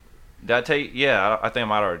Did I tell you? Yeah, I think I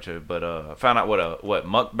might have already too. But I found out what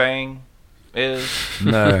mukbang is.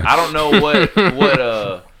 No. I don't know what.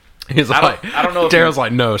 He's like, I don't know. If Daryl's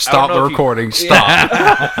like, no, stop the recording. Stop.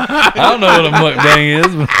 I don't know what a mukbang is.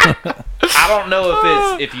 I don't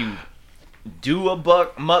know if you do a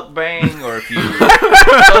mukbang or if you.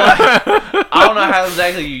 I don't know how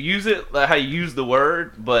exactly you use it, like how you use the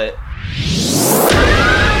word, but.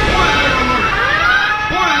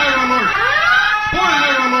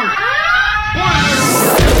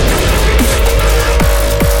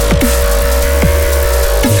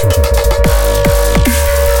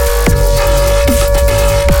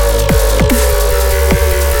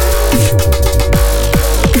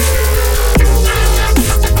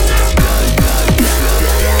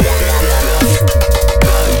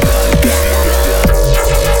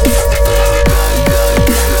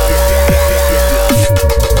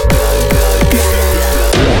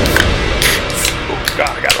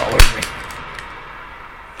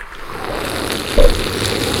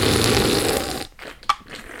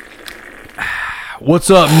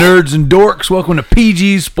 What's up, nerds and dorks? Welcome to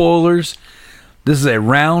PG Spoilers. This is a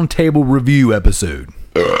round table review episode.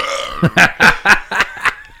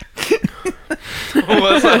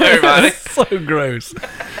 What's up, everybody? So gross.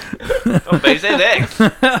 Base X.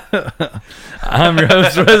 I'm your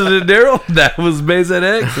host, Resident Daryl. That was Base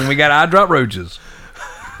X, and we got Eye Drop Roaches.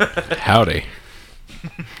 Howdy.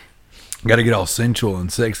 Got to get all sensual and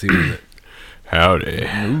sexy with it. Howdy.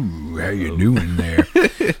 Ooh, how you doing there?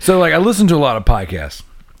 So, like, I listen to a lot of podcasts,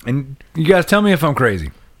 and you guys tell me if I'm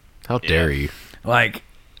crazy. How dare you? Like,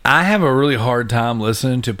 I have a really hard time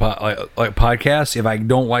listening to like podcasts if I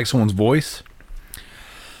don't like someone's voice.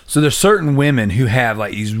 So there's certain women who have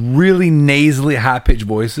like these really nasally, high pitched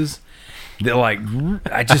voices that like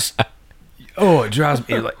it drives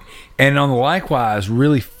me like. And on the likewise,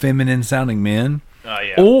 really feminine sounding men,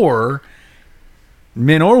 or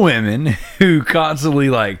men or women who constantly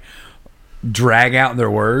like drag out their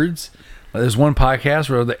words. There's one podcast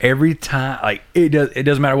where every time, like it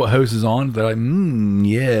doesn't matter what host is on, they're like,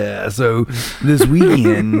 yeah. So this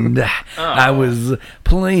weekend I was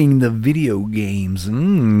playing the video games,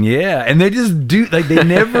 yeah, and they just do like they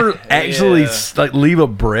never actually like leave a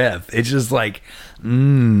breath. It's just like,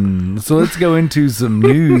 So let's go into some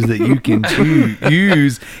news that you can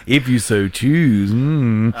use if you so choose.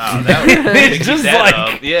 It's just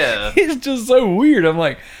like, it's just so weird. I'm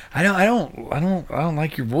like, I don't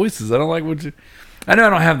like your voices. I don't like what you. I know I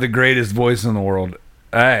don't have the greatest voice in the world.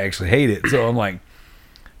 I actually hate it. So I'm like,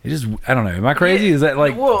 I don't know. Am I crazy? Is that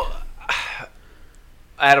like? Well,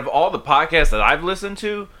 out of all the podcasts that I've listened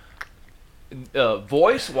to,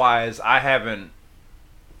 voice wise, I haven't.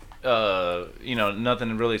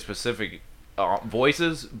 Nothing really specific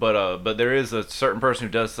voices, but there is a certain person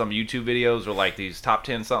who does some YouTube videos or like these top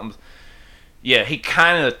 10 somethings. Yeah, he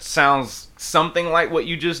kind of sounds something like what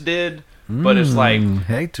you just did, but it's like,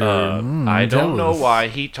 Hector, I don't know why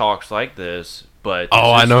he talks like this, but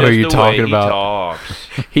I know who you're talking about.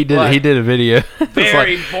 He did a video.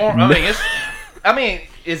 Very boring. I mean,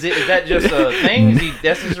 is that just a thing?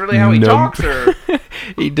 That's just really how he talks, or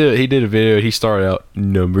he did a video. He started out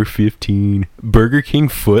number 15, Burger King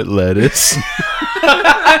foot lettuce.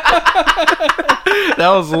 That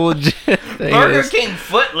was a legit thing. Burger King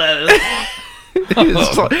foot lettuce.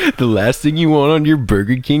 Like, the last thing you want on your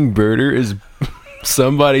Burger King burger is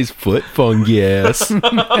somebody's foot fungus. Yeah,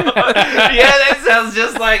 that sounds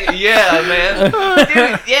just like man.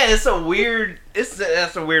 Dude, it's a weird.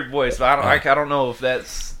 That's a weird voice. But I don't know if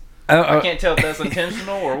that's. I can't tell if that's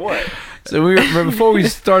intentional or what. So before we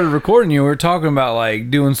started recording, we were talking about like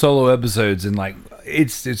doing solo episodes, and like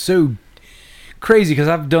it's so crazy because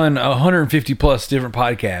I've done 150 plus different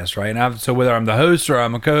podcasts, right? And so whether I'm the host or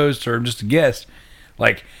I'm a co-host or I'm just a guest,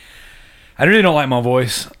 like I really don't like my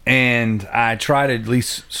voice, and I try to at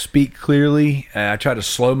least speak clearly. I try to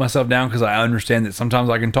slow myself down because I understand that sometimes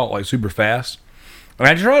I can talk like super fast, and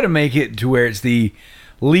I try to make it to where it's the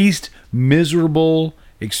least miserable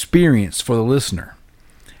experience for the listener.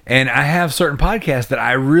 And I have certain podcasts that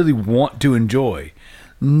I really want to enjoy.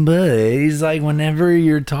 But it's like whenever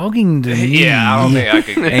you're talking to me, I don't think I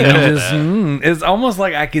could. And just, it's almost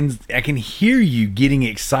like I can hear you getting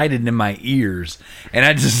excited in my ears, and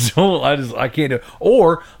I just don't. I can't do.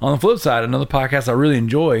 Or on the flip side, another podcast I really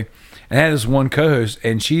enjoy, and I had this one co-host,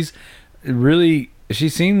 and she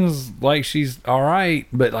seems like she's all right,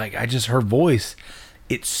 but like her voice,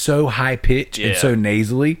 it's so high pitched and so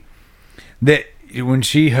nasally that when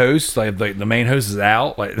she hosts, like the main host is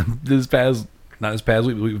out, like not this past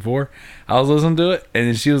week, the week before, I was listening to it, and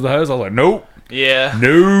then she was the host. I was like, nope. Yeah.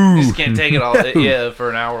 No. You just can't take it all for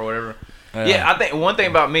an hour or whatever. Yeah, I think one thing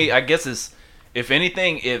about me, I guess, is if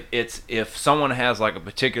anything, if someone has like a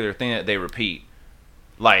particular thing that they repeat,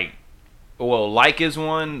 like, well, like is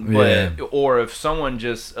one, but or if someone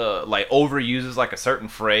just like overuses like a certain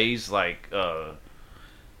phrase, like I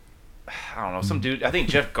don't know, some dude. I think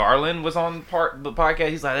Jeff Garland was on the podcast.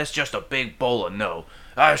 He's like, "That's just a big bowl of no.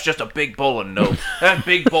 It's just a big bowl of no. That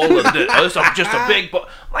big bowl of this. It's just a big bowl."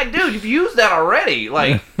 Like, dude, you've used that already.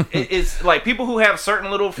 Like, it's like people who have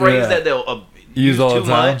certain little phrases that they'll use all too the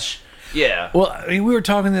time. much. Yeah. Well, I mean, we were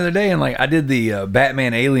talking the other day, and like I did the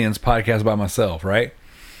Batman Aliens podcast by myself, right?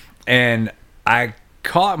 And I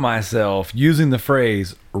caught myself using the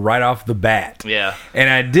phrase right off the bat. Yeah. And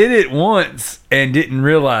I did it once and didn't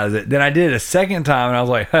realize it. Then I did it a second time, and I was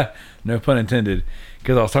like, huh, no pun intended,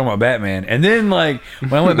 because I was talking about Batman. And then, like,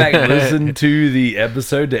 when I went back and listened to the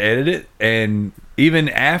episode to edit it, and even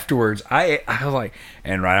afterwards, I was like,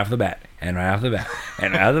 and right off the bat, and right off the bat,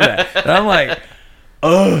 and right off the bat. And I'm like,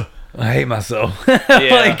 ugh, I hate myself.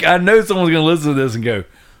 Like, I know someone's going to listen to this and go,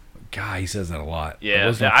 God, he says that a lot.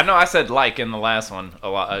 Yeah, I know I said like in the last one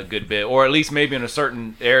a good bit, or at least maybe in a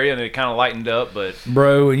certain area, and it kind of lightened up. But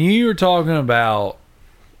bro, when you were talking about,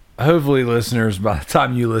 hopefully listeners, by the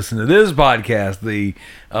time you listen to this podcast, the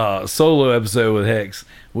solo episode with Hex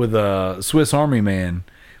with Swiss Army Man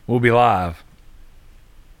will be live,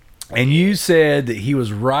 and you said that he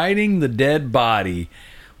was riding the dead body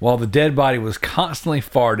while the dead body was constantly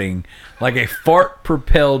farting like a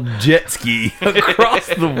fart-propelled jet ski across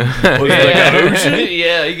the ocean.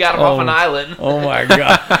 Yeah, he got him off an island. Oh my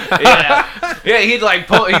god! yeah, he'd like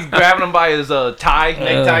he's grabbing him by his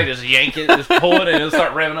necktie, just yank it, just pull it, and he'll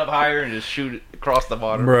start revving up higher and just shoot it across the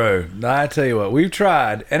water. Bro, I tell you what, we've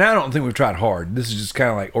tried, and I don't think we've tried hard. This is just kind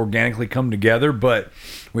of like organically come together, but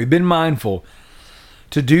we've been mindful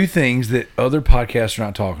to do things that other podcasts are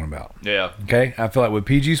not talking about. Yeah. Okay? I feel like with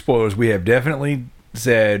PG Spoilers, we have definitely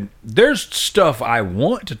said, there's stuff I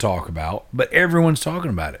want to talk about, but everyone's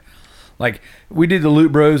talking about it. Like, we did the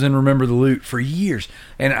Loot Bros and Remember the Loot for years,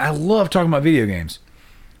 and I love talking about video games.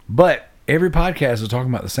 But every podcast is talking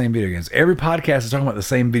about the same video games. Every podcast is talking about the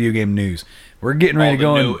same video game news. We're getting ready to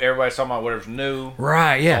go in. Everybody's talking about whatever's new.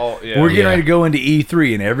 Right, yeah. We're getting ready to go into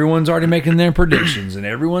E3, and everyone's already making their predictions, and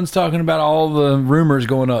everyone's talking about all the rumors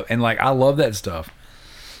going up. And, like, I love that stuff.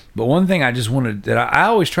 But one thing I just wanted, that I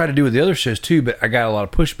always try to do with the other shows too, but I got a lot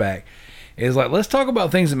of pushback, is like, let's talk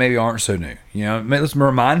about things that maybe aren't so new. You know, let's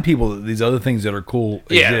remind people that these other things that are cool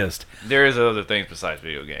exist. There is other things besides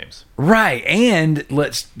video games. Right, and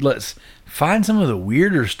let's find some of the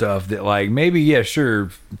weirder stuff that, like, maybe, yeah,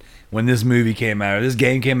 sure, when this movie came out or this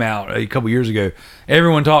game came out a couple years ago,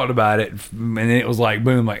 everyone talked about it, and then it was like,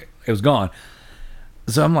 boom, like, it was gone.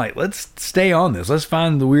 So I'm like, let's stay on this. Let's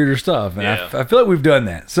find the weirder stuff. And I feel like we've done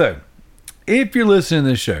that. So if you're listening to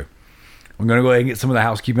this show, I'm going to go ahead and get some of the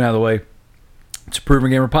housekeeping out of the way. It's a Proven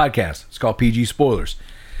Gamer podcast. It's called PG Spoilers.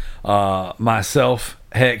 Myself,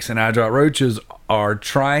 Hex, and I Drop Roaches are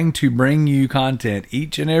trying to bring you content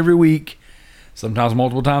each and every week, sometimes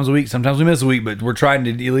multiple times a week. Sometimes we miss a week, but we're trying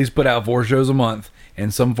to at least put out 4 shows a month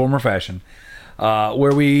in some form or fashion,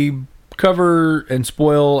 where we cover and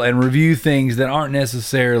spoil and review things that aren't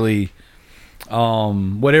necessarily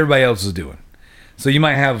what everybody else is doing. So you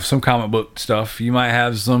might have some comic book stuff. You might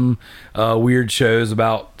have some weird shows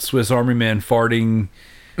about Swiss Army men farting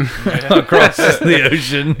across the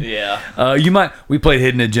ocean. Yeah. We played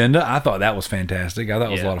Hidden Agenda. I thought that was fantastic. I thought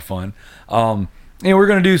it was a lot of fun. And we're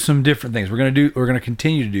going to do some different things. We're going to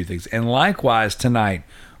continue to do things. And likewise tonight,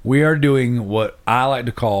 we are doing what I like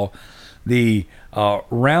to call the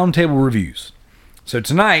roundtable reviews. So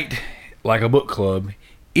tonight, like a book club,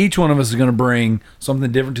 each one of us is going to bring something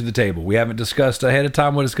different to the table. We haven't discussed ahead of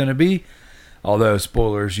time what it's going to be, although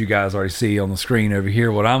spoilers, you guys already see on the screen over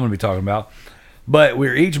here what I'm going to be talking about. But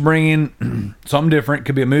we're each bringing something different.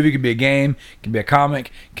 Could be a movie, could be a game, could be a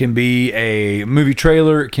comic, can be a movie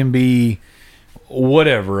trailer, it can be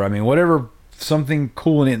whatever. I mean, whatever, something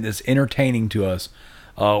cool in it that's entertaining to us.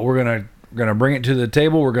 We're gonna bring it to the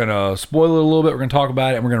table. We're gonna spoil it a little bit. We're gonna talk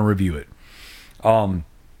about it, and we're gonna review it. And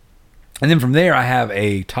then from there, I have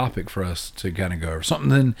a topic for us to kind of go over,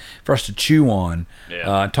 something for us to chew on,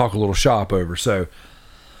 talk a little shop over. So,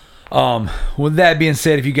 with that being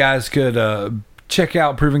said, if you guys could check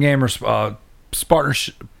out Proven Gamers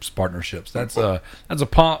partnerships. That's a I'm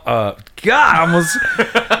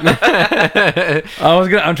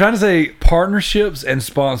trying to say partnerships and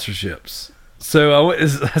sponsorships. So I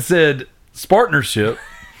said Spartnership,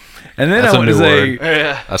 and then I went to say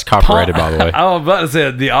that's copyrighted, by the way. I was about to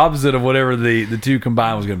say the opposite of whatever the two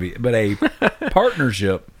combined was going to be, but a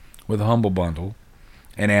partnership with Humble Bundle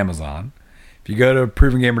and Amazon. If you go to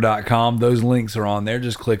provengamer.com, those links are on there.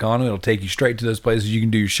 Just click on it. It'll take you straight to those places you can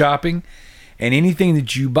do your shopping. And anything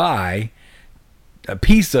that you buy, a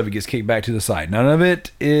piece of it gets kicked back to the site.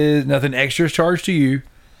 Nothing extra is charged to you.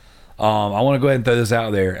 I want to go ahead and throw this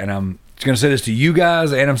out there. And I'm going to say this to you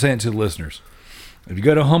guys, and I'm saying it to the listeners. If you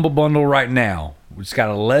go to Humble Bundle right now, it's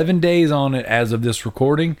got 11 days on it as of this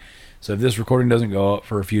recording. So if this recording doesn't go up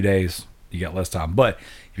for a few days, you got less time. But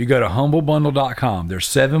if you go to humblebundle.com, there's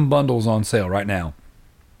 7 bundles on sale right now.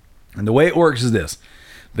 And the way it works is this.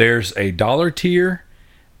 There's a $1 tier,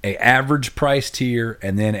 a average price tier,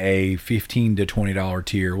 and then a $15 to $20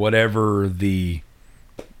 tier, whatever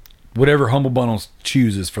Humble Bundle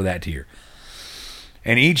chooses for that tier.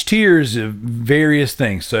 And each tier is various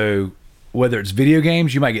things. So whether it's video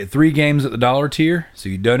games, you might get 3 games at the $1 tier. So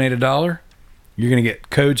you donate $1, you're going to get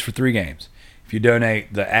codes for 3 games. If you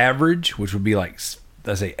donate the average, which would be like,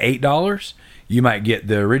 let's say $8, you might get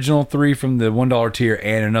the original 3 from the $1 tier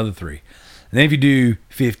and another 3. And then if you do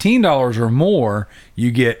 $15 or more,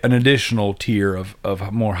 you get an additional tier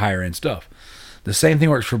of more higher end stuff. The same thing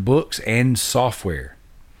works for books and software.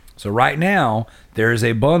 So right now, there is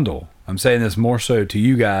a bundle. I'm saying this more so to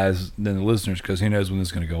you guys than the listeners because who knows when this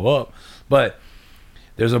is going to go up. But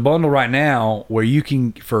there's a bundle right now where you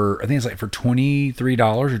can, I think it's like for $23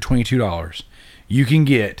 or $22, you can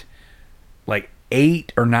get like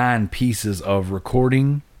 8 or 9 pieces of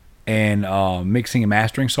recording and mixing and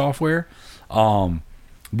mastering software.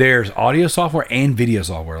 There's audio software and video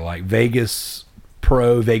software like Vegas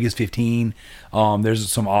Pro, Vegas 15.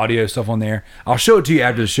 There's some audio stuff on there. I'll show it to you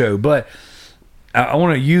after the show, but I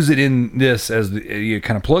want to use it in this as you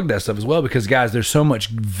kind of plug that stuff as well because, guys, there's so much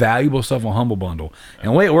valuable stuff on Humble Bundle. And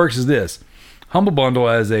the way it works is this. Humble Bundle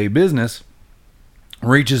as a business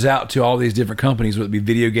reaches out to all these different companies, whether it be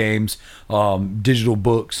video games, digital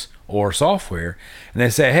books, or software, and they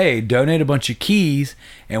say, hey, donate a bunch of keys,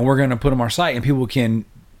 and we're going to put them on our site, and people can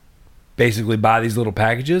basically buy these little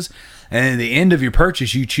packages. And at the end of your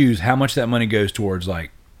purchase, you choose how much that money goes towards,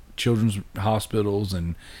 like, children's hospitals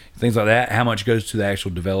and things like that, how much goes to the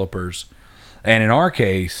actual developers. And in our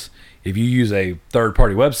case, if you use a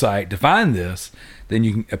third-party website to find this,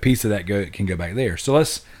 then a piece of that can go back there. So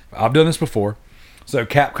I've done this before. So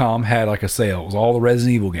Capcom had like a sale. It was all the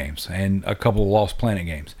Resident Evil games and a couple of Lost Planet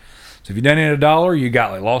games. So if you donate $1, you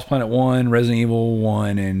got like Lost Planet 1, Resident Evil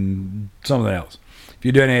 1, and something else. If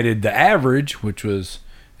you donated the average, which was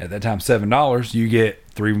at that time $7, you get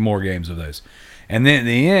 3 more games of those. And then at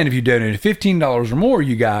the end, if you donated $15 or more,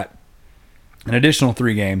 you got an additional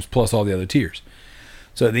 3 games plus all the other tiers.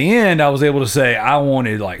 So at the end, I was able to say I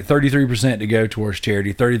wanted like 33% to go towards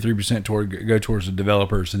charity, 33% go towards the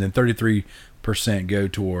developers, and then 33% go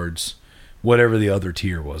towards whatever the other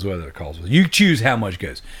tier was, whatever it calls. You choose how much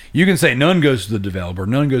goes. You can say none goes to the developer,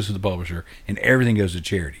 none goes to the publisher, and everything goes to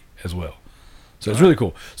charity as well. So it's really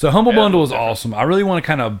cool. So Humble Bundle is awesome. I really want to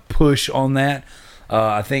kind of push on that.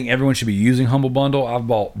 I think everyone should be using Humble Bundle. I've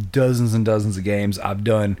bought dozens and dozens of games.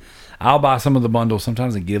 I'll buy some of the bundles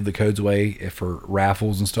sometimes and give the codes away for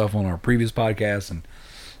raffles and stuff on our previous podcasts. And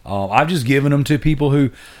I've just given them to people who,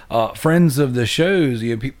 friends of the shows.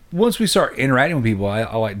 Once we start interacting with people, I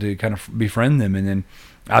like to kind of befriend them. And then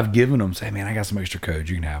I've given them, say, man, I got some extra codes.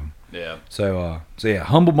 You can have them. Yeah. So yeah,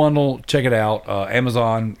 Humble Bundle, check it out.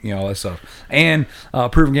 Amazon, all that stuff. And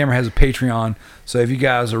Proven Gamer has a Patreon. So if you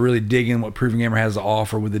guys are really digging what Proven Gamer has to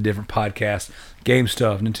offer with the different podcasts, game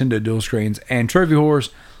stuff, Nintendo dual screens, and Trophy Whores,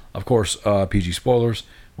 of course, PG Spoilers,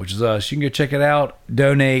 which is us. You can go check it out,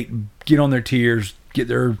 donate, get on their tiers, get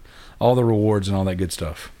all the rewards and all that good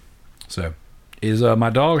stuff. So, is my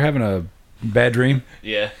dog having a bad dream?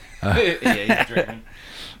 Yeah. Yeah, he's dreaming.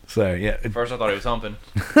 So, yeah. At first I thought he was humping.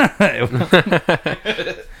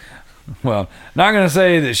 Well, not going to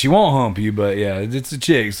say that she won't hump you, but yeah, it's a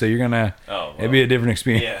chick, so you're going to... It'd be a different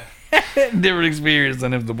experience. Yeah. Different experience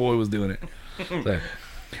than if the boy was doing it. So,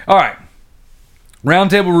 all right.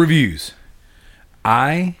 Roundtable reviews.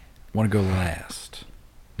 I want to go last.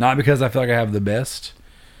 Not because I feel like I have the best,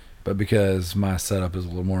 but because my setup is a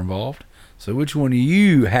little more involved. So which one of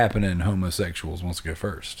you happening homosexuals wants to go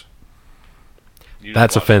first?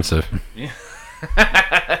 That's offensive. Yeah.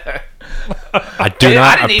 I do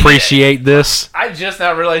not appreciate this. I just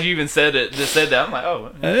now realized you even said that. I'm like,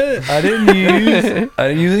 oh. I didn't use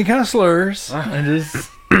any kind of slurs. I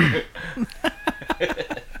just...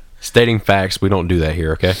 Stating facts, we don't do that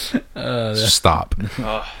here, okay? Stop.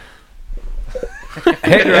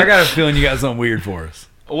 Hector, I got a feeling you got something weird for us.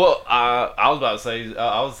 Well, I was about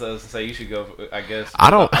to say, say you should go. I guess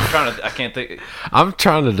I can't think. I'm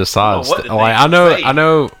trying to decide. I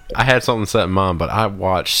know. I had something set in mind, but I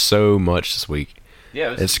watched so much this week.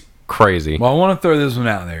 Yeah, it's crazy. Well, I want to throw this one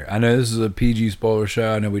out there. I know this is a PG spoiler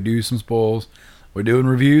show. I know we do some spoils. We're doing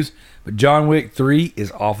reviews. But John Wick 3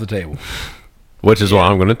 is off the table. Which is what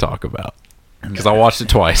I'm going to talk about. Because I watched it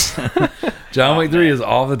twice. John Wick 3 is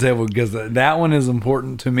off the table because that one is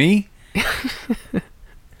important to me.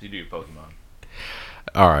 You do Pokemon.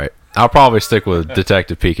 All right. I'll probably stick with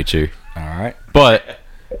Detective Pikachu. All right. But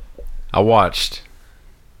I watched...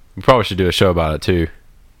 We probably should do a show about it, too.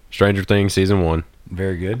 Stranger Things Season 1.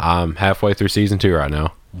 Very good. I'm halfway through Season 2 right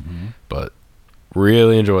now. But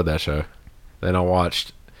really enjoyed that show. Then I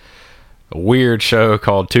watched a weird show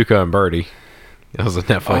called Tuca and Birdie. It was a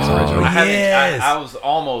Netflix original. I was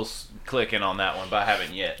almost clicking on that one, but I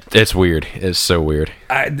haven't yet. It's weird. It's so weird.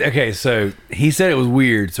 Okay, so he said it was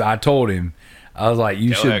weird, so I told him. I was like,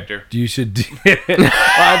 you should. Hector.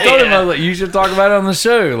 I told him, I was like, you should talk about it on the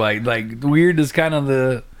show. Like weird is kind of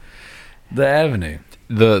the avenue.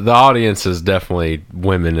 The audience is definitely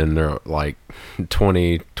women in their like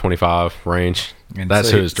 20, 25 range. And That's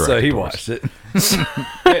so, who it's directed So he towards. watched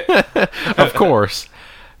it. Of course.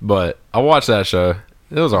 But I watched that show.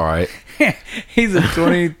 It was all right. He's a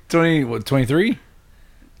 20, what, 23?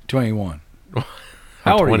 21.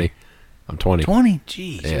 How old are you? I'm 20. 20?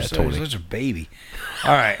 Jeez, Yeah, you're 20. such a baby.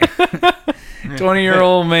 All right.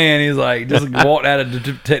 20-year-old man, he's like, just walked out of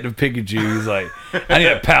Detective Pikachu. He's like, I need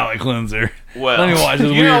a palate cleanser. Well, let me watch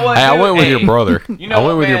this you know weird. what? Hey, I went with Hey, your brother. you know I went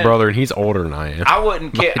what, with your man? brother, and he's older than I am. I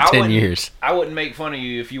wouldn't care. By 10 years. I wouldn't make fun of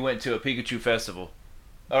you if you went to a Pikachu festival,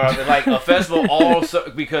 or like a festival also,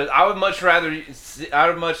 because I would much rather. I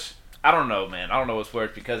don't know, man. I don't know what's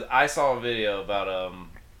worse because I saw a video about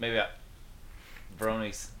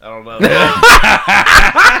bronies. I don't know.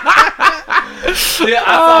 Yeah,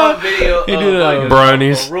 I saw a video He of did, like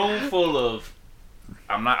bronies. a room full of.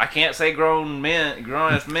 I can't say grown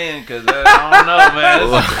ass men, because I don't know,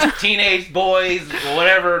 man. It's teenage boys,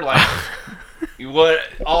 whatever, like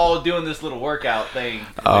all doing this little workout thing.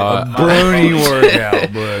 Brony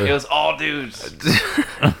workout, bro. It was all dudes,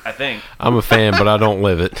 I think. I'm a fan, but I don't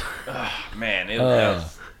live it. Man,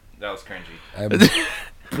 that was cringy.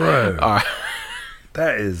 Bro, All right.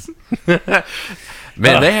 that is.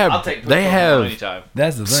 Man, I'll take they Pokemon have. anytime.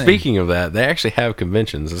 That's the thing. Speaking of that, they actually have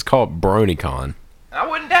conventions. It's called BronyCon. I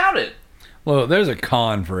wouldn't doubt it. Well, there's a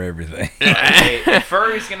con for everything. Hey, if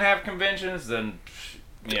furries can have conventions, then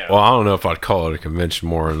yeah. Well, I don't know if I'd call it a convention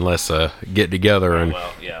more unless a get together and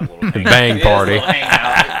Well, yeah, a little hangout. bang It is a party. little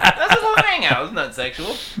hangout. That's a little hangout. It's not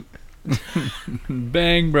sexual.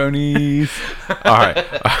 Bang, bronies. all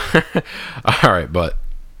right, all right. But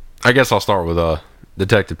I guess I'll start with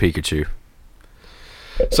Detective Pikachu.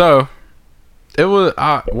 So it was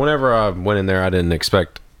whenever I went in there, I didn't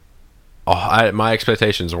expect. My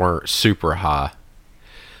expectations weren't super high,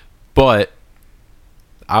 but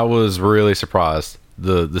I was really surprised.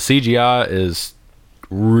 The CGI is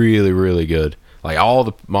really, really good. Like, all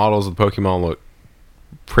the models of the Pokemon look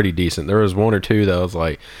pretty decent. There was one or two that was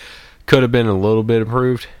like could have been a little bit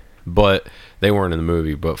improved, but they weren't in the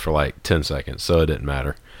movie but for like 10 seconds, so it didn't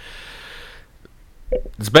matter.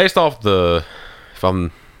 It's based off correct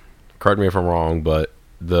me if I'm wrong, but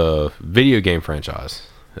the video game franchise.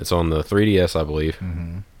 It's on the 3DS, I believe.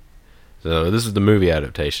 So this is the movie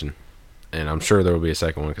adaptation, and I'm sure there will be a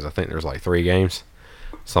second one because I think there's like 3 games,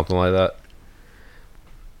 something like that.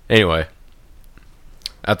 Anyway,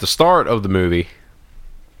 at the start of the movie,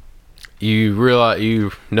 you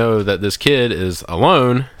know that this kid is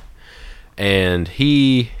alone, and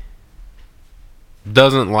he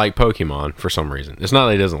doesn't like Pokemon for some reason. It's not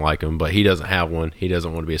that he doesn't like them, but he doesn't have one. He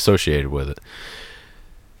doesn't want to be associated with it.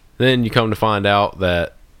 Then you come to find out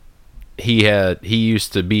that he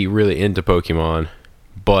used to be really into Pokemon,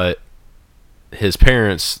 but his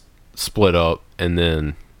parents split up, and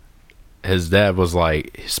then his dad was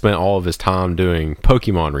like, spent all of his time doing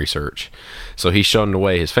Pokemon research. So he shunned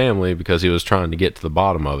away his family because he was trying to get to the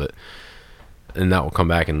bottom of it. And that will come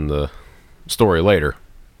back in the story later.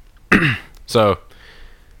 So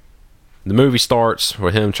the movie starts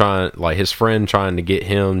with him his friend trying to get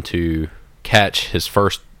him to catch his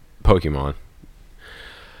first Pokemon.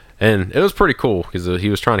 And it was pretty cool because he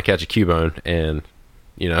was trying to catch a Cubone, and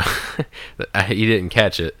he didn't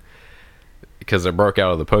catch it because it broke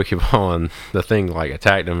out of the Pokemon. The thing like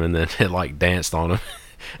attacked him, and then it like danced on him.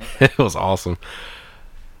 It was awesome.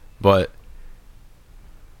 But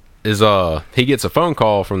he gets a phone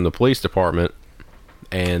call from the police department,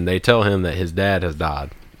 and they tell him that his dad has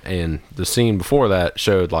died. And the scene before that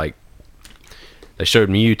showed they showed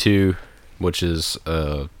Mewtwo, which is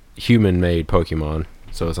a human-made Pokemon,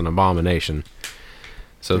 so it's an abomination.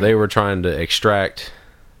 So they were trying to extract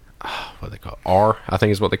what they call R, I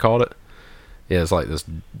think is what they called it. Yeah, it's like this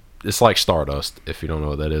it's like Stardust. If you don't know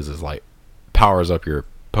what that is, it's like powers up your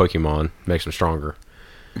Pokemon, makes them stronger.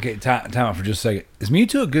 Okay, time out for just a second. Is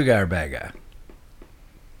Mewtwo a good guy or a bad guy?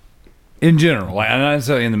 In general, like I'm not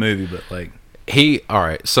necessarily in the movie, but like All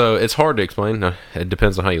right. So it's hard to explain. It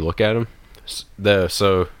depends on how you look at him.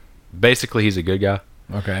 So basically, he's a good guy,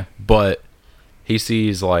 okay. but he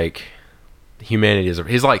sees like humanity as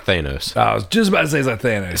he's like Thanos. I was just about to say it's like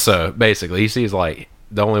Thanos. So basically, he sees like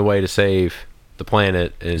the only way to save the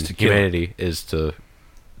planet and to kill humanity is to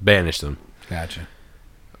banish them. Gotcha.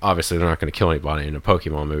 Obviously, they're not going to kill anybody in a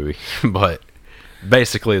Pokemon movie, but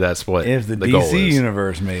basically, that's what If the goal DC is.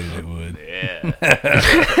 universe made it, it would.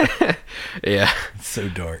 Yeah. Yeah, It's so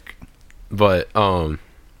dark. but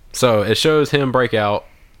so it shows him break out,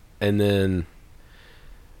 and then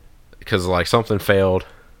because like something failed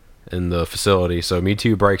in the facility, so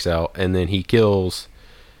Mewtwo breaks out, and then he kills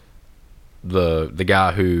the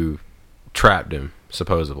guy who trapped him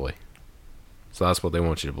supposedly. So that's what they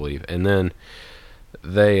want you to believe, and then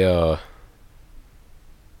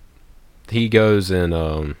he goes and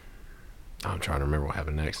I'm trying to remember what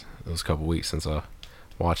happened next. It was a couple weeks since I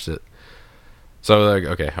watched it. So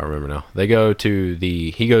okay, I remember now. He goes to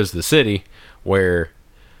the city where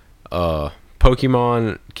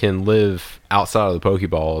Pokemon can live outside of the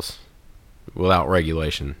Pokeballs without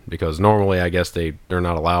regulation, because normally I guess they're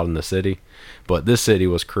not allowed in the city, but this city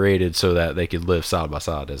was created so that they could live side by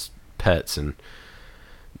side as pets and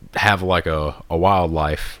have like a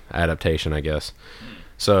wildlife adaptation, I guess.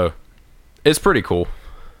 So it's pretty cool.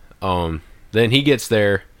 Then he gets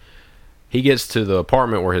there. He gets to the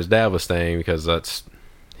apartment where his dad was staying, because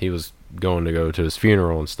he was going to go to his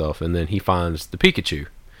funeral and stuff. And then he finds the Pikachu,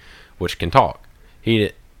 which can talk.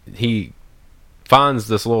 He finds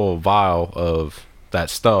this little vial of that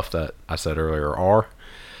stuff that I said earlier, R.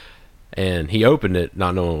 And he opened it,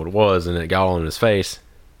 not knowing what it was, and it got all in his face.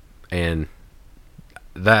 And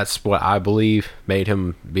that's what I believe made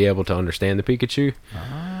him be able to understand the Pikachu.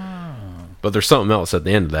 But there's something else at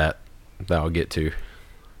the end of that I'll get to.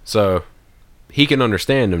 So he can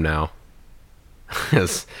understand him now.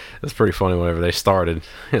 It's pretty funny whenever they started.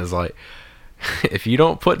 It's like, if you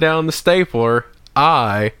don't put down the stapler,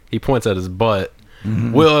 he points at his butt,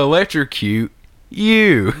 will electrocute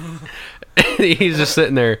you. And he's just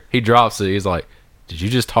sitting there. He drops it. He's like, did you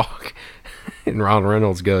just talk? And Ryan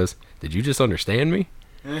Reynolds goes, did you just understand me?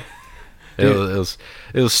 It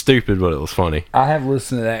was stupid, but it was funny. I have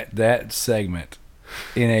listened to that segment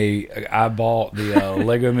I bought the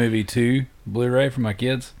Lego Movie 2 Blu-ray for my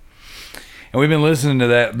kids, and we've been listening to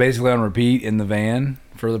that basically on repeat in the van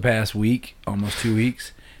for the past week, almost 2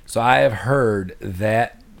 weeks. So I have heard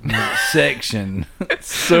that section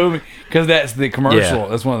because that's the commercial. Yeah.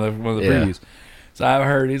 That's one of the previews. So I've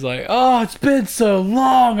heard he's like, "Oh, it's been so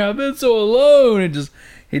long. I've been so alone." And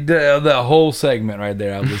he did that whole segment right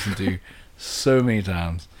there. I've listened to so many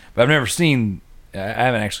times, but I've never seen. I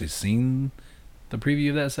haven't actually seen the preview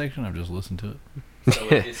of that section. I've just listened to it.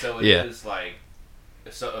 So it Yeah. is like,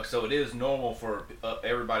 so it is normal for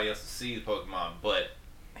everybody else to see the Pokemon, but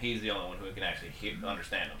he's the only one who can actually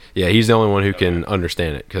understand them. Yeah, he's the only one who can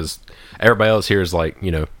understand it, because everybody else here is like,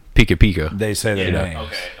 Pika Pika. They say their Yeah. names.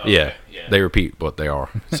 Okay. Yeah, Yeah. they repeat what they are.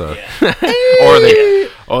 So, Yeah.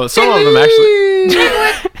 or some of them actually,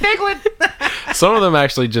 some of them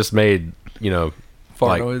actually just made,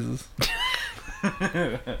 Fart like- noises.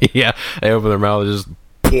 yeah, they open their mouth and just.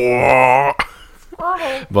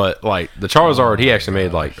 But like the Charizard, he actually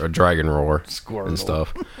made like a dragon roar Squirtle. and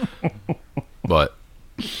stuff. But,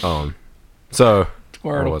 so Squirtle.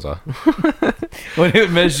 where was I? When it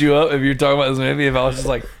would mess you up if you're talking about this movie, if I was just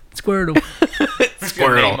like, Squirtle. Just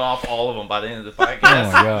gonna name off all of them by the end of the podcast.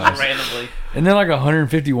 Oh my gosh. Randomly. And then like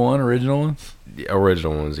 151 original ones. The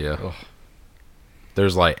original ones, yeah. Ugh.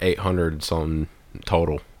 There's like 800 something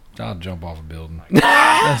total. I'll jump off a building.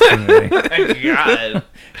 That's too many. Thank God.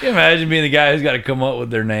 Can you imagine being the guy who's got to come up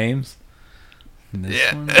with their names?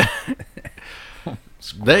 This one?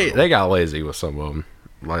 They got lazy with some of them.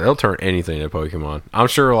 Like, they'll turn anything into Pokemon. I'm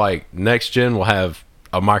sure like next gen will have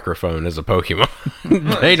a microphone as a Pokemon.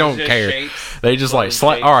 They don't Just care. shapes, They just like clone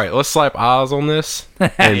slap. shapes. All right, let's slap eyes on this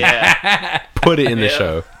and Yeah. put it in the Yeah.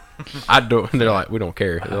 show. I don't. They're like, we don't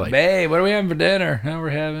care. They're like, Babe, what are we having for dinner? Oh, we're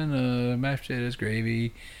having mashed potatoes,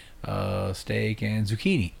 gravy, steak, and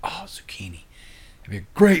zucchini. Oh, zucchini. It'd be a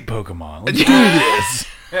great Pokemon. Let's do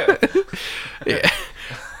this.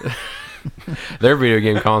 their video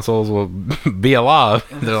game consoles will be alive.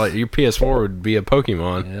 They're like, your PS4 would be a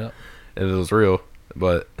Pokemon Yep. if it was real.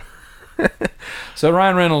 But So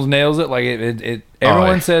Ryan Reynolds nails it. Like it Oh,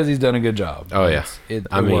 everyone yeah. says he's done a good job. Oh, yeah. It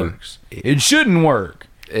I mean, works. It shouldn't work.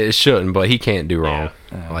 It shouldn't, but he can't do wrong.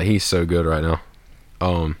 Yeah. Like, he's so good right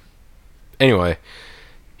now. Anyway,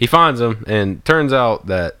 he finds him, and turns out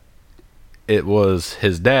that it was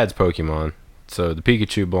his dad's Pokemon. So the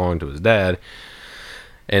Pikachu belonged to his dad,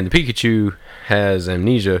 and the Pikachu has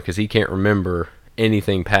amnesia because he can't remember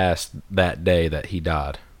anything past that day that he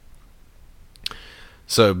died.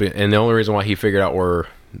 So, and the only reason why he figured out where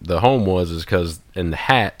the home was is because in the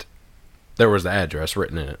hat there was the address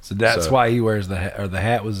written in it. So that's why he wears the hat, or the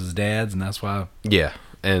hat was his dad's, and that's why. Yeah,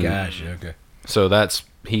 and Gosh, okay. so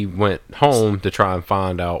he went home to try and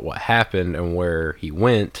find out what happened and where he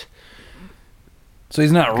went. So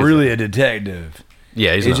he's not really a detective.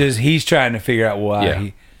 Yeah, It's just he's trying to figure out why Yeah.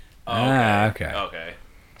 he. Okay. Okay.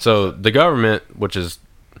 So the government, which is,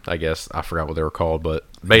 I guess I forgot what they were called, but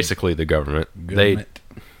basically the government.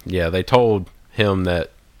 They told him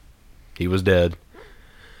that he was dead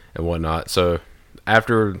and whatnot. So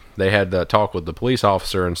after they had that talk with the police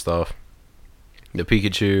officer and stuff, the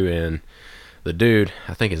Pikachu and the dude,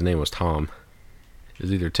 I think his name was Tom. It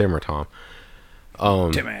was either Tim or Tom.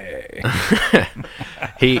 Timmy.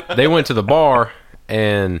 They went to the bar,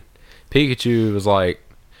 and Pikachu was like,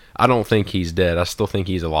 I don't think he's dead. I still think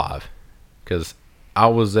he's alive. Because I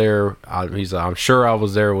was there. He's like, I'm sure I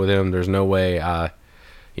was there with him. There's no way I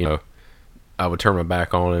would turn my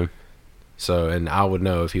back on him. So, and I would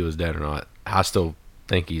know if he was dead or not. I still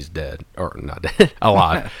think he's dead. Or not dead.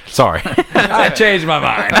 Alive. Sorry. I changed my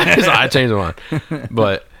mind. I changed my mind.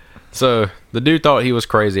 But, so, the dude thought he was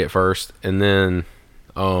crazy at first. And then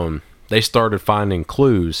they started finding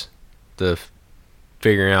clues to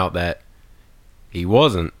figuring out that he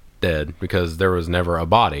wasn't dead because there was never a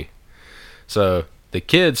body. So the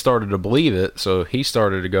kid started to believe it, so he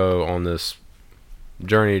started to go on this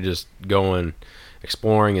journey, just going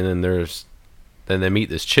exploring, and then they meet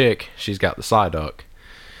this chick. She's got the Psyduck.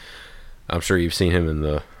 I'm sure you've seen him in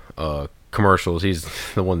the commercials. He's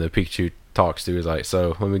the one that Pikachu talks to. He's like,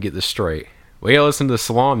 so let me get this straight. We gotta listen to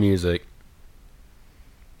salon music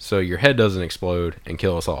so your head doesn't explode and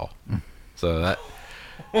kill us all. So that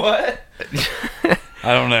What?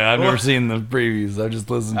 I don't know. I've never seen the previews. I just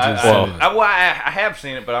listened to I have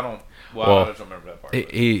seen it, but I don't. I just don't remember that part.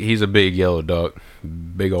 he's a big yellow duck,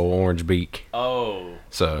 big old orange beak. Oh.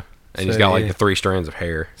 So, and he's got like the 3 strands of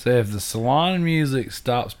hair. So if the salon music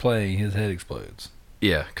stops playing, his head explodes.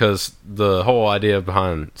 Yeah, because the whole idea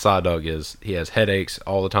behind Psyduck is he has headaches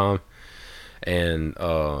all the time, and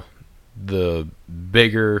the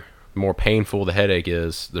bigger, more painful the headache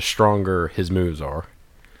is, the stronger his moves are.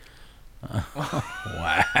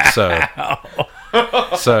 Wow.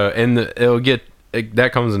 So and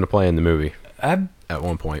that comes into play in the movie I at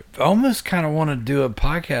one point. almost kind of want to do a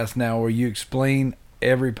podcast now where you explain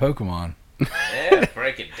every Pokemon. Yeah,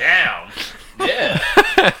 break it down.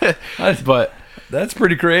 Yeah. But That's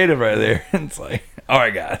pretty creative right there. It's like, all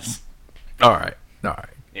right, guys. all right,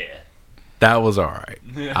 Yeah. that was all right.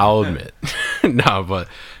 I'll admit. No, but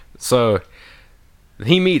so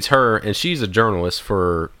he meets her, and she's a journalist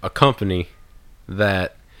for a company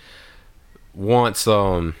that wants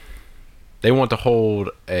they want to hold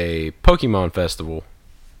a Pokemon festival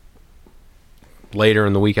later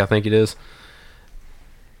in the week, I think it is.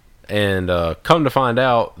 And come to find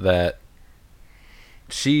out that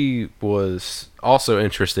she was also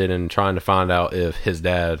interested in trying to find out if his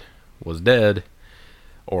dad was dead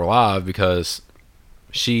or alive, because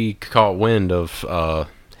she caught wind of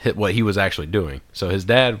what he was actually doing. So his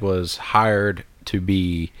dad was hired to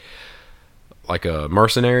be like a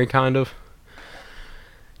mercenary, kind of,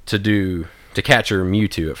 to capture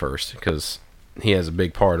Mewtwo at first, because he has a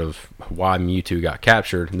big part of why Mewtwo got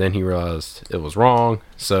captured. And then he realized it was wrong,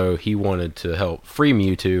 so he wanted to help free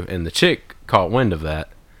Mewtwo, and the chick caught wind of that.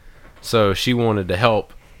 So she wanted to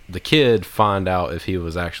help the kid find out if he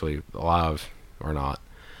was actually alive or not.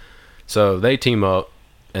 So they team up,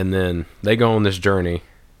 and then they go on this journey.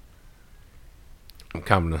 I'm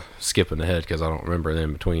kind of skipping ahead because I don't remember the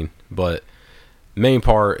in between. But main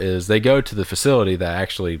part is they go to the facility that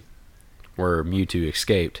actually where Mewtwo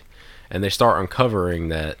escaped, and they start uncovering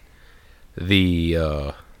that the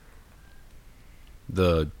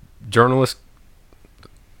journalist,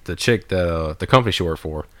 the chick that the company she worked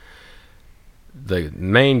for, the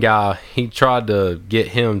main guy, he tried to get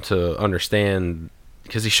him to understand,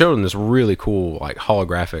 because he showed him this really cool like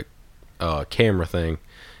holographic camera thing,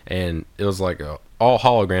 and it was like all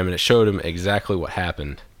hologram, and it showed him exactly what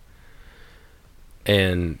happened.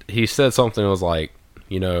 And he said something that was like,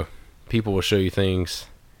 people will show you things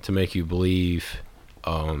to make you believe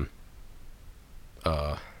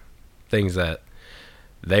things that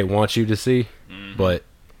they want you to see, but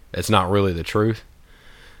it's not really the truth.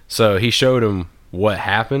 So he showed him what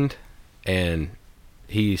happened, and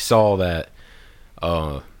he saw that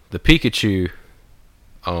the Pikachu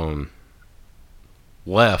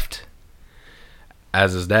left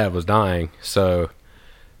as his dad was dying, so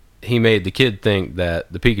he made the kid think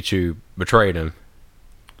that the Pikachu betrayed him.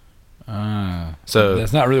 So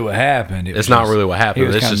that's not really what happened. It's not really what happened. He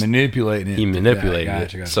was It's kind of just manipulating it. he manipulated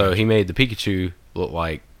Gotcha. it. So he made the Pikachu look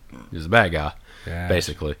like he was a bad guy, Gotcha.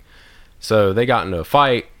 basically. So they got into a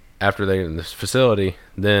fight after they were in this facility.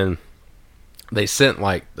 Then they sent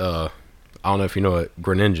like I don't know if you know what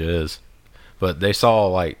Greninja is, but they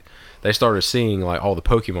started seeing like all the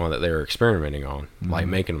Pokemon that they were experimenting on, like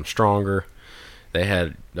making them stronger. They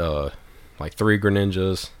had like 3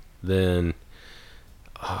 Greninjas. Then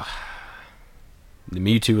the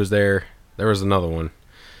Mewtwo was there. There was another one,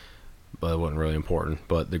 but it wasn't really important.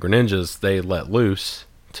 But the Greninjas, they let loose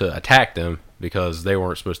to attack them because they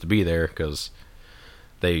weren't supposed to be there, because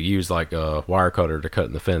they used like a wire cutter to cut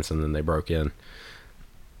in the fence, and then they broke in.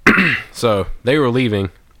 So they were leaving,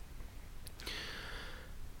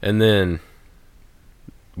 and then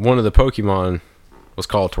one of the Pokemon was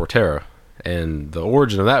called Torterra, and the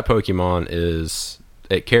origin of that Pokemon is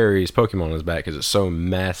it carries Pokemon on its back because it's so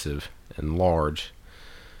massive and large.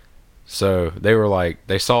 So they were like,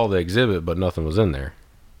 they saw the exhibit, but nothing was in there.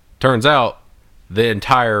 Turns out the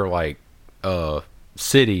entire like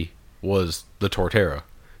city was the Torterra,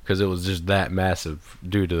 because it was just that massive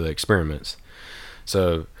due to the experiments.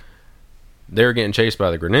 So they were getting chased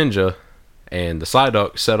by the Greninja, and the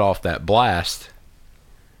Psyduck set off that blast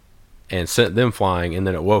and sent them flying, and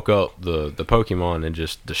then it woke up the Pokemon and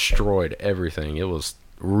just destroyed everything. It was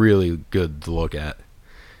really good to look at,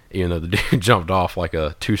 even though the dude jumped off like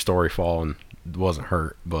a 2-story fall and wasn't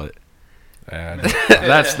hurt. But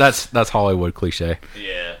that's Hollywood cliche.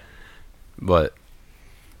 Yeah. But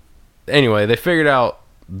anyway, they figured out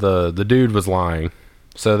the dude was lying,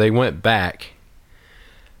 so they went back,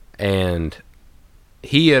 and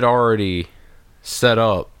he had already set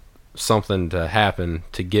up something to happen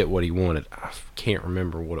to get what he wanted. I can't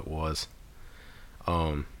remember what it was.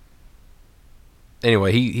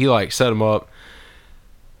 Anyway, he like set him up.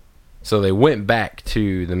 So they went back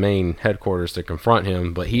to the main headquarters to confront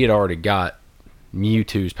him, but he had already got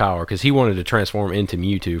Mewtwo's power, because he wanted to transform into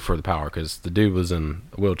Mewtwo for the power, because the dude was in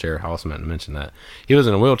a wheelchair. I also meant to mention that. He was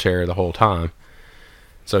in a wheelchair the whole time.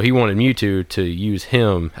 So he wanted Mewtwo to use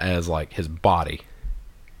him as like his body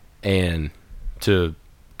and to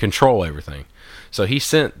control everything. So he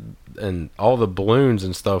sent, and all the balloons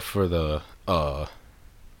and stuff for the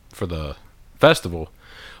festival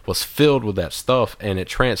was filled with that stuff, and it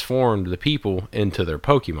transformed the people into their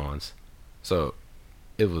Pokemons. So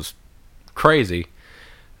it was crazy.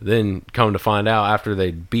 Then come to find out, after they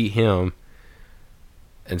beat him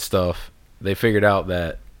and stuff, they figured out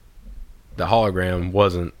that the hologram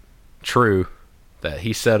wasn't true, that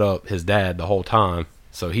he set up his dad the whole time.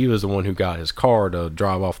 So he was the one who got his car to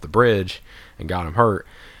drive off the bridge and got him hurt,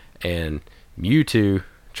 and Mewtwo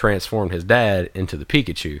transformed his dad into the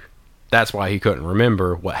Pikachu. That's why he couldn't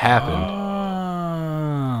remember what happened.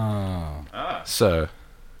 So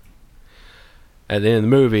at the end of the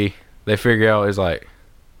movie, they figure out, it's like,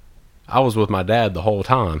 I was with my dad the whole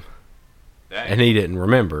time. Dang. And he didn't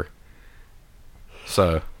remember.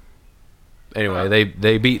 So anyway,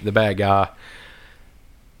 they beat the bad guy,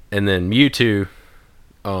 and then Mewtwo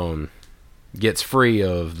gets free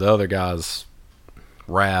of the other guy's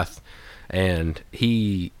wrath, and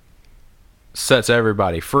he sets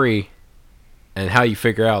everybody free. And how you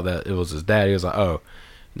figure out that it was his dad, he was like, oh,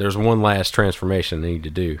 there's one last transformation they need to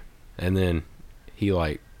do. And then he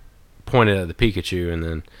like pointed at the Pikachu, and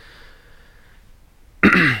then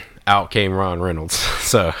out came Ryan Reynolds.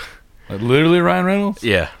 So Like literally Ryan Reynolds?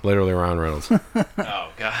 yeah, literally Ryan Reynolds.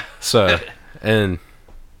 Oh god. So, and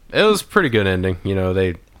it was a pretty good ending. You know,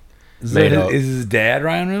 they Is made up. his dad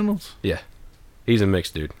Ryan Reynolds? Yeah, he's a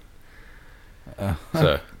mixed dude.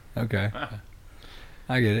 So Okay.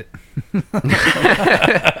 I get it.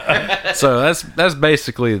 so that's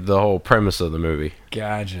basically the whole premise of the movie.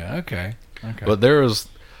 Gotcha. Okay. But there was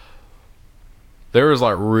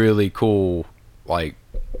like really cool like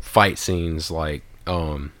fight scenes, like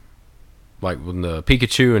when the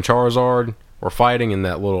Pikachu and Charizard were fighting in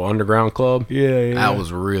that little underground club. Yeah. That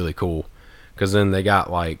was really cool, because then they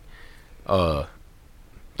got like the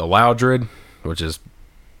Loudred, which is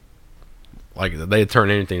like they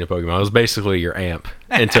turn anything to Pokemon. It was basically your amp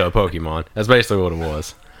into a Pokemon. That's basically what it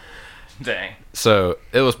was. Dang. So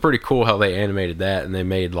it was pretty cool how they animated that, and they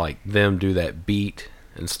made like them do that beat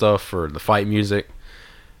and stuff for the fight music,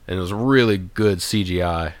 and it was really good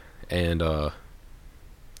CGI. And I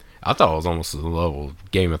thought it was almost the level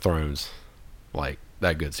of Game of Thrones. like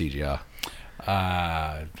that good CGI.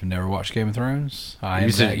 I've never watched Game of Thrones.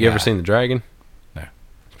 You ever seen the dragon? No.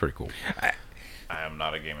 It's pretty cool. I am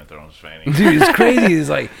not a Game of Thrones fan. Dude, it's crazy. It's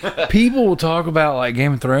like people will talk about like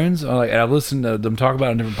Game of Thrones, or, like, and I've listened to them talk about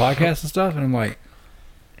it on different podcasts and stuff, and I'm like,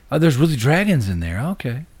 oh, there's really dragons in there.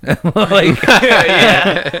 Okay, like,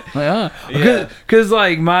 because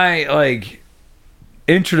like my like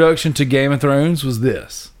introduction to Game of Thrones was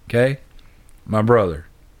this. Okay, my brother,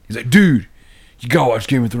 he's like, dude, you gotta watch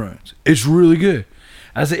Game of Thrones. It's really good.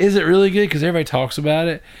 I said, is it really good? Because everybody talks about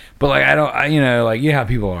it, but like you know how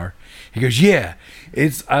people are. He goes, yeah,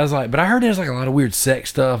 I was like, but I heard there's like a lot of weird sex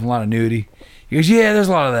stuff and a lot of nudity. He goes, yeah, there's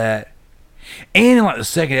a lot of that. And in like the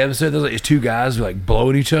second episode, there's like these two guys who like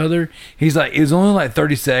blowing each other. He's like, it was only like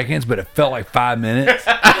 30 seconds, but it felt like 5 minutes.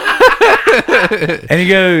 And he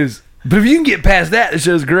goes, but if you can get past that, the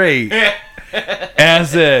show's great. And I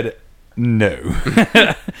said, no.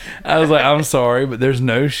 I was like, I'm sorry, but there's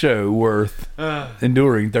no show worth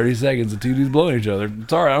enduring 30 seconds of two dudes blowing each other.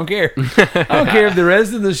 Sorry, I don't care. I don't care if the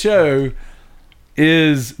rest of the show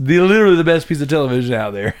is literally the best piece of television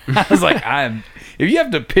out there. I was like, if you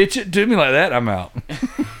have to pitch it to me like that, I'm out.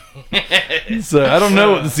 So I don't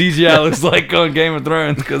know what the CGI looks like on Game of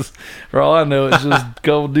Thrones, because for all I know, it's just a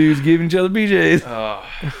couple dudes giving each other BJs.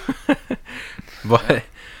 But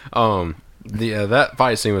that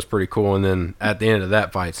fight scene was pretty cool. And then at the end of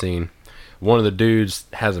that fight scene, one of the dudes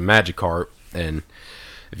has a Magikarp, and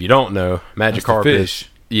if you don't know, Magikarp is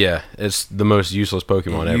it's the most useless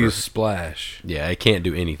Pokemon ever. Use Splash. Yeah, it can't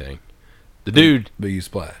do anything. The dude, but use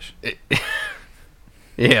Splash.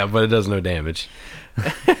 Yeah, but it does no damage.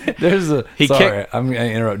 There's I'm gonna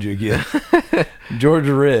interrupt you again.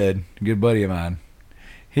 Georgia Red, good buddy of mine.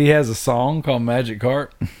 He has a song called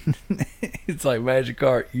Magikarp. It's like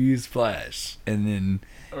Magikarp, use Splash, and then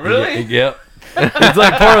really, yep. It's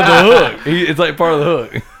like part of the hook. It's like part of the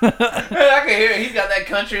hook. I can hear it. He's got that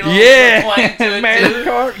country twang to it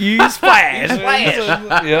Magikarp, use Splash.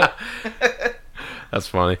 Yep. That's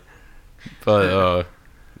funny. But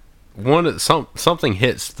something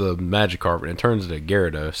hits the Magikarp and it turns into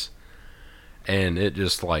Gyarados, and it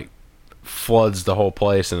just like floods the whole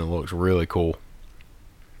place, and it looks really cool.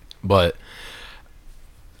 But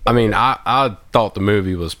I mean, I thought the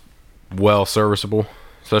movie was well serviceable,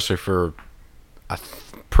 especially for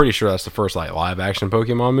pretty sure that's the first like live action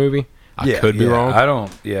Pokemon movie. I could be wrong. I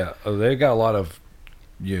don't. Yeah, they got a lot of.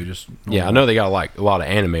 I know they got like a lot of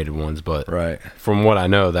animated ones, but right. From what I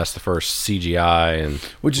know, that's the first CGI and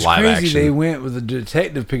which is live crazy. action. They went with the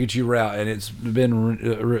Detective Pikachu route, and it's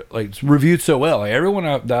been reviewed so well. Like everyone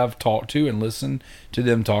I've talked to and listened to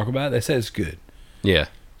them talk about it, they say it's good. Yeah,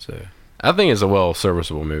 so I think it's a well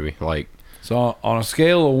serviceable movie. Like, so on a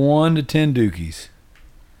scale of 1 to 10 Dookies,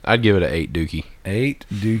 I'd give it an 8 Dookie. 8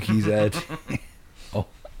 Dookies.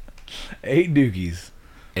 8 Dookies.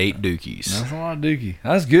 8 Dookies. That's a lot of Dookie.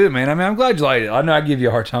 That's good, man. I mean, I'm glad you liked it. I know I give you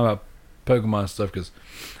a hard time about Pokemon stuff because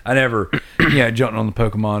I never, jumped on the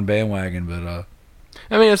Pokemon bandwagon. But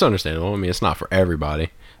I mean, it's understandable. I mean, it's not for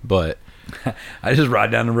everybody, but I just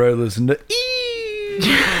ride down the road listening to.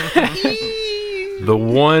 The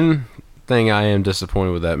one thing I am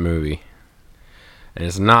disappointed with that movie, and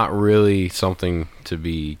it's not really something to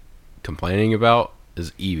be complaining about,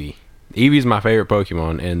 is Eevee. Eevee's my favorite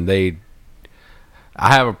Pokemon, and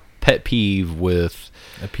I have a pet peeve with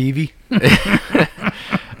a peevee.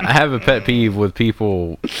 I have a pet peeve with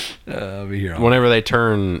people I'll be here whenever they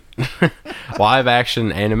turn live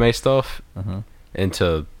action anime stuff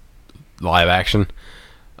into live action.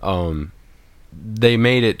 They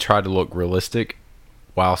made it try to look realistic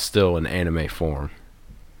while still in anime form.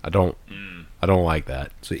 I don't like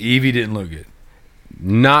that. So Eevee didn't look good.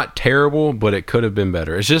 Not terrible, but it could have been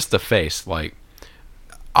better. It's just the face. Like,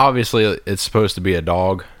 obviously, it's supposed to be a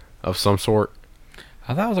dog of some sort.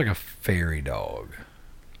 I thought it was like a fairy dog.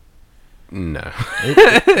 No.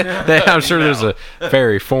 I'm sure there's a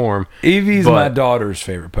fairy form. Eevee's my daughter's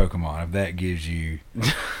favorite Pokemon, if that gives you...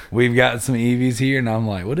 We've got some Eevees here, and I'm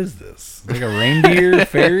like, what is this? Like a reindeer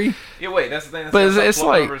fairy? Yeah, wait, that's the thing. That's but it's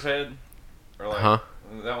like... over his head? Or like,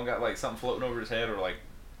 that one got like something floating over his head, or like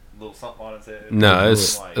a little something on his head? No,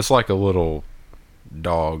 it's like a little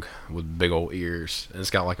dog with big old ears, and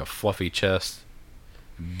it's got like a fluffy chest,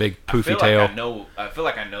 big poofy tail. I feel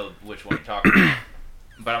like I know which one you're talking about,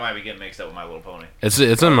 but I might be getting mixed up with My Little Pony. It's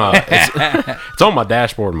in my it's on my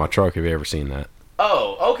dashboard in my truck. Have you ever seen that?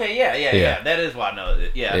 Oh, okay, yeah. That is why I know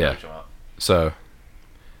it. Yeah, I know what you're talking about. So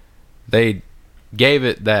they gave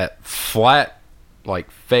it that flat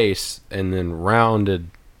like face and then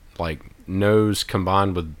rounded like nose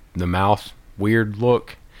combined with the mouth weird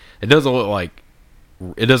look. It doesn't look like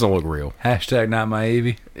it doesn't look real. Hashtag not my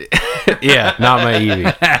Evie. Yeah, not my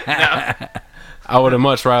Eevee. I would have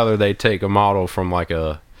much rather they take a model from like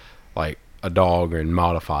a dog and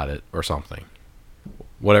modified it or something.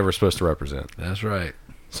 Whatever it's supposed to represent. That's right.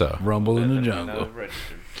 So, Rumble in the jungle.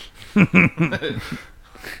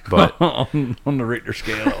 but on the Richter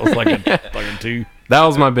scale, it was like a 2. that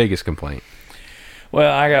was my biggest complaint.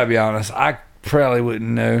 Well, I gotta be honest. I probably wouldn't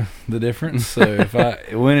know the difference. So if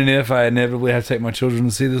I inevitably have to take my children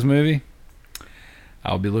to see this movie,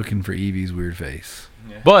 I'll be looking for Evie's weird face.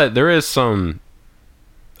 But there is some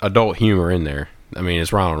adult humor in there. I mean,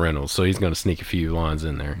 it's Ryan Reynolds, so he's going to sneak a few lines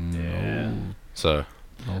in there. Yeah. So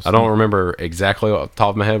I don't remember exactly off the top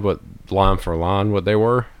of my head what line for line what they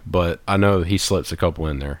were, but I know he slips a couple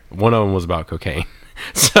in there. One of them was about cocaine.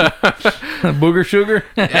 So Booger sugar.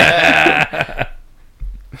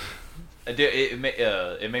 It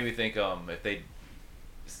made me think if they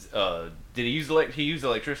did he use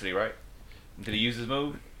electricity, right? Did he use his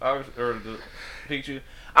move or the Pikachu?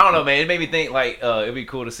 I don't know, man. It made me think like it'd be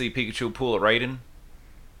cool to see Pikachu pull a Raiden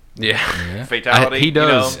yeah. fatality. He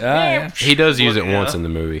does. You know? Yeah. He does use it Yeah. once in the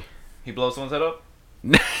movie. He blows someone's head up.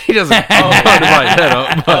 He doesn't blow anybody's head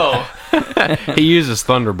up, but Oh, he uses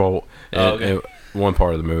Thunderbolt okay. in one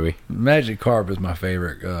part of the movie. Magikarp is my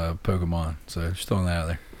favorite Pokemon, so just throwing that out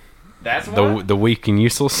there. that's one. The weak and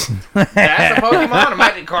useless. That's a Pokemon. A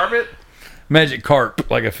magic carpet. Magikarp,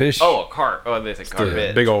 like a fish. Oh, a carp. Oh, they say The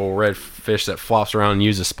carpet. big old red fish that flops around and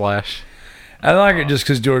uses splash. I like it just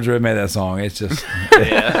because George Red made that song. It's just,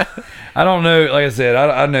 Yeah. I don't know. Like I said,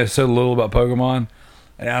 I know so little about Pokemon,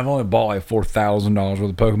 and I've only bought like $4,000 worth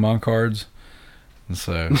of Pokemon cards, and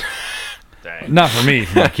so Dang. not for me,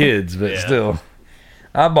 for my kids, but Yeah. still,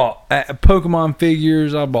 I bought Pokemon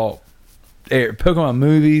figures. I bought Pokemon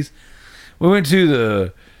movies. We went to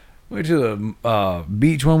the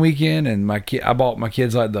beach one weekend, and I bought my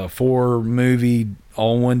kids like the 4 movie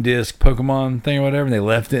all one disc Pokemon thing or whatever, and they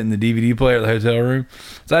left it in the DVD player at the hotel room.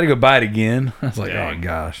 So I had to go buy it again. I was like, Dang. oh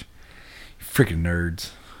gosh, freaking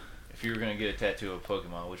nerds. If you were gonna get a tattoo of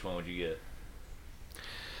Pokemon, which one would you get?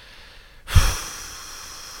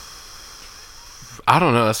 I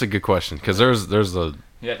don't know. That's a good question because there's There's a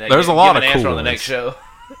lot of answer cool on the next ones. show.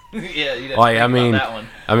 Yeah, you'd have to Like, think I mean- about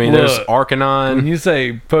that one. there's Look, Arcanine. When you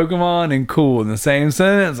say Pokemon and cool in the same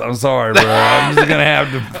sentence, I'm sorry, bro. I'm just gonna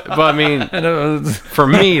have to. But I mean, I know, for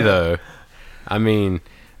me though, I mean,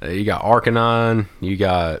 you got Arcanine, you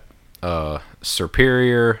got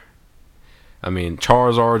Superior. I mean,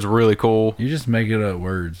 Charizard's really cool. you're just making up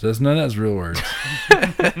words. None of that's real words.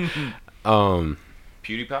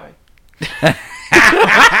 PewDiePie.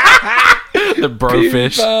 The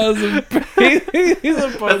Brofish. He's a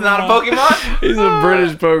Pokemon. That's not a Pokemon. He's a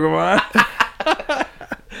British Pokemon.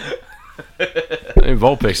 I mean,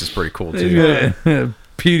 Vulpix is pretty cool too. Yeah.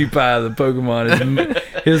 PewDiePie, the Pokemon,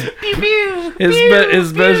 his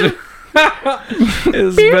special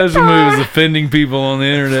his special move is offending people on the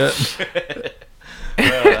internet.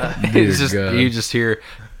 It's just, God. you just hear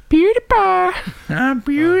PewDiePie. I'm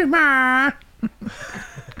PewDiePie.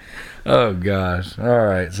 Oh gosh! All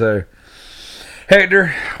right, so Hector,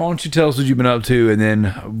 why don't you tell us what you've been up to, and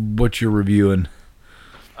then what you're reviewing?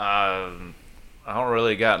 I don't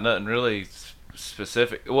really got nothing really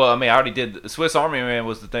specific. Well, I mean, I already did. Swiss Army Man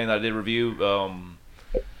was the thing that I did review.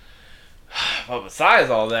 But besides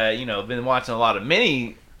all that, you know, I've been watching a lot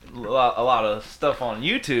of stuff on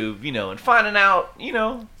YouTube, you know, and finding out,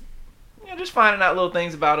 just finding out little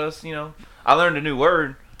things about us, you know. I learned a new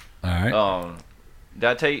word. All right. Did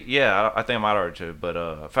I tell you? Yeah, I think I might already too. But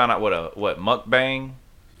I found out what mukbang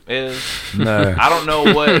is. No. I don't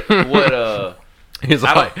know what He's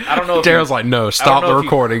I like, don't know if Daryl's you- like, no, stop know the if you-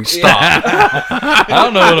 recording, stop. I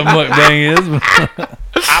don't know what a mukbang is. But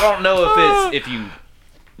I don't know if you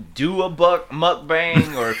do a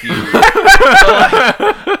mukbang or if you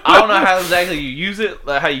I don't know how exactly you use it,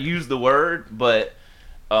 like how you use the word, but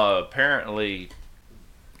apparently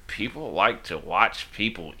people like to watch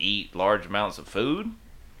people eat large amounts of food.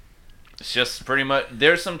 It's just pretty much,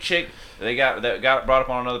 there's some chick that got brought up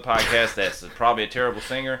on another podcast that's probably a terrible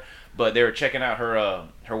singer, but they were checking out her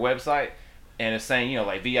website, and it's saying, you know,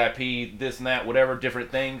 like VIP, this and that, whatever,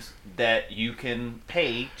 different things that you can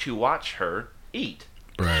pay to watch her eat.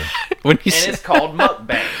 Bro, When you And see, it's called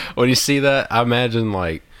mukbang. when you see that, I imagine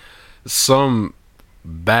like some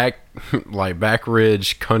back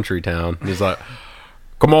ridge country town. He's like,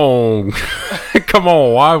 come on, come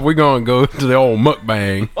on, why are we gonna go to the old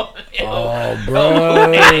mukbang? oh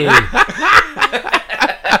bro,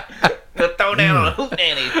 To throw down on a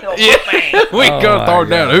hootenanny. No, Yeah. mukbang. We Oh go my throw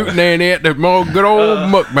down God. hootenanny at the good old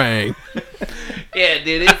mukbang. Yeah,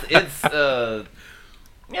 dude, it's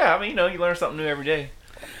Yeah, I mean, you learn something new every day.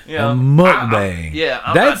 You A know, mukbang.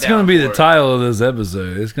 I'm That's not going down to be for the it. title of this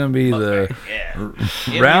episode. It's going to be the Yeah.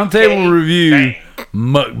 Roundtable Review Bang.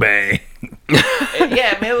 Mukbang.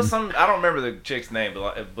 Yeah, man, it was some. I don't remember the chick's name,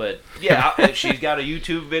 but yeah, she's got a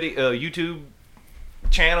YouTube YouTube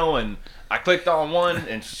channel, and I clicked on one,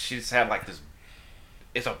 and she's had like this.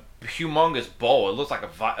 It's a humongous bowl. It looks like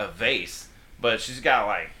a vase, but she's got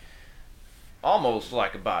like almost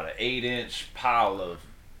like about an 8-inch pile of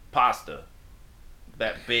pasta.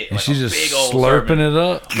 That big, And like she's a just big old slurping serving. it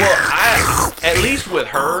up. Well, at least with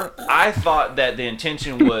her, I thought that the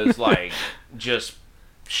intention was like just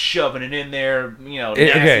shoving it in there, nasty,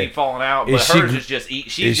 okay. falling out. Is But she hers gr- is just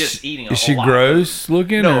she's just eating a Is she whole lot. gross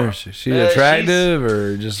looking, No, or is she she's- attractive,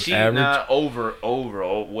 or just She average? not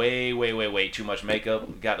way too much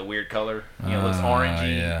makeup. Got the weird color. Looks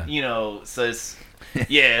orangey. yeah. So it's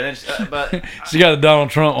yeah. Then but She got the Donald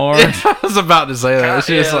Trump orange. I was about to say that.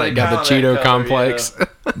 She just Yeah, like got the kinda Cheeto that color, complex.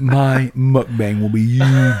 My mukbang will be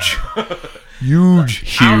huge.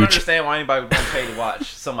 Huge. I don't understand why anybody would pay to watch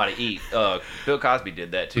somebody eat. Bill Cosby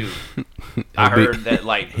did that too. I heard that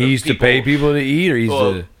like He used to pay people to eat, or he used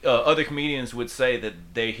Well, to. other comedians would say that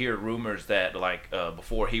they hear rumors that like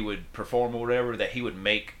before he would perform or whatever, that he would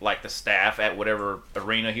make like the staff at whatever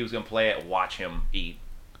arena he was gonna play at watch him eat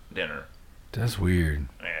dinner. That's weird,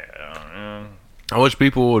 Yeah, I wish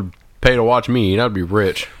people would pay to watch me eat. I'd be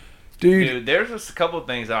rich. dude. there's just a couple of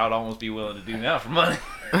things I would almost be willing to do now for money.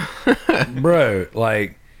 Bro,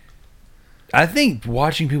 like, I think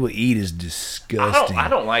watching people eat is disgusting. I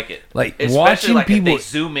don't like it. Like, Especially watching like people- if they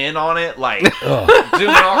zoom in on it, like Ugh.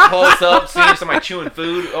 zooming all close up, seeing somebody chewing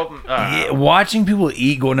food. Yeah, watching people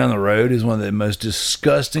eat going down the road is one of the most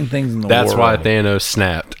disgusting things in the That's world. why Thanos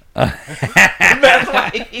snapped. That's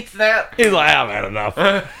why he eats that. He's like, I've had enough.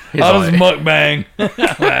 He's I was like- mukbang.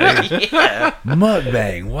 Yeah.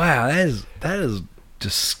 Mukbang. Wow, that is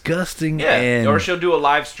disgusting. Yeah, and or she'll do a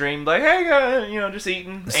live stream like, "Hey guys, just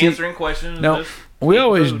eating, See, answering questions." no, just we eating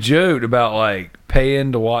always food. joked about like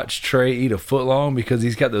paying to watch Trey eat a foot long because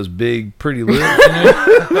he's got those big, pretty lips. You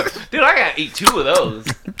know? Dude, I gotta eat 2 of those.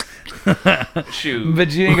 Shoot. But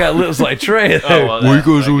you ain't got lips like Trey. Though. Oh, well, that-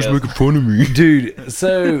 I guess. fun of me? Dude,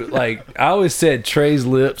 so like I always said, Trey's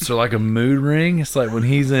lips are like a mood ring. It's like when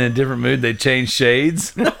he's in a different mood, they change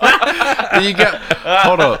shades. You got.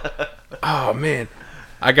 Hold up. Oh man,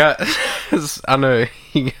 I got. I know.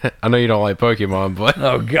 I know you don't like Pokemon, but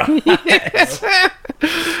Oh god, a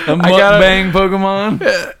gotta- mukbang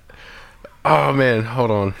Pokemon. oh man, hold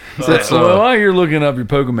on. So while you're looking up your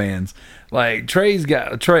Pokemans, like Trey's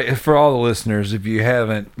got Trey. For all the listeners, if you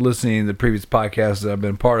haven't listened to the previous podcasts that I've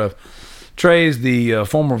been part of, Trey's the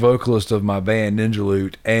former vocalist of my band Ninja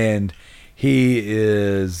Loot, and he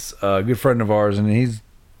is a good friend of ours. And he's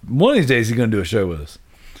one of these days he's going to do a show with us.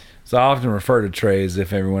 So I often refer to Trey as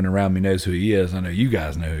if everyone around me knows who he is. I know you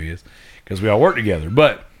guys know who he is because we all work together.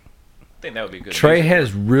 But I think that would be good. Trey music.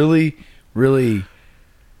 has really, really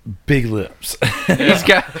big lips.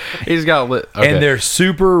 he's got lit. Okay. And they're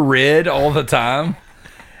super red all the time.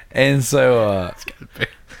 And so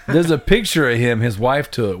there's a picture of him his wife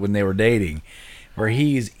took when they were dating where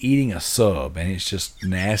he's eating a sub and it's just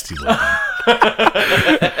nasty looking.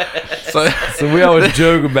 So we always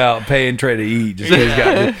joke about paying Trey to eat just 'cause he's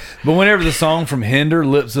got but whenever the song from Hinder,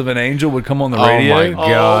 Lips of an Angel, would come on the Oh radio, my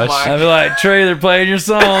gosh. my I'd be like, Trey, they're playing your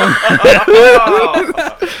song.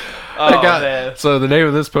 Man. So the name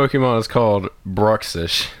of this Pokemon is called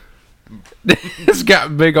Bruxish. It's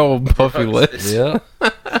got big old puffy lips. Yeah.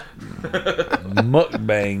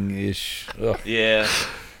 Mukbang-ish. Ugh. Yeah.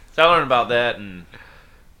 So I learned about that and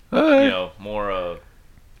more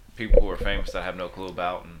people who are famous that I have no clue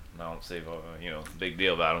about, and I don't see big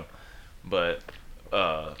deal about them. But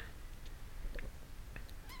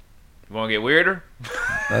you want to get weirder?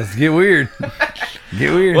 Let's get weird.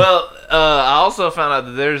 Get weird. Well, I also found out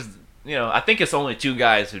that there's I think it's only 2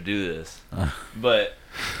 guys who do this, but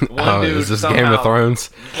one Oh, dude is this somehow, Game of Thrones?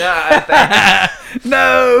 Nah, I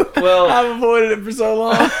No. Well- I've avoided it for so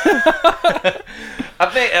long.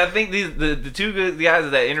 think these the 2 guys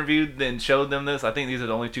that interviewed and showed them this. I think these are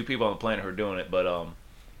the only 2 people on the planet who are doing it. But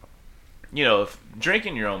if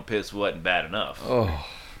drinking your own piss wasn't bad enough, Oh.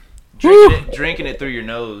 drinking it through your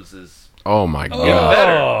nose is Oh my god.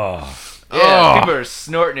 better. Oh. yeah. Oh. People are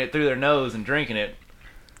snorting it through their nose and drinking it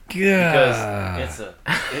because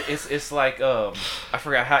it's like I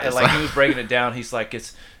forgot how like he was breaking it down. He's like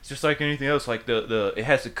it's just like anything else. Like the it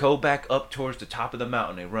has to go back up towards the top of the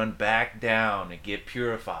mountain and run back down and get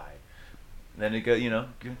purified. Then it go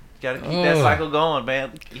got to keep that cycle going,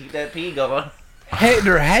 man. Keep that pee going.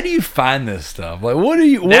 Hector, how do you find this stuff? Like, what do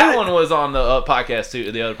you? That what? one was on the podcast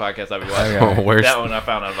too. The other podcast I've been watching. Okay. Where's, That one I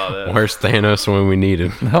found out about that. where's Thanos when we need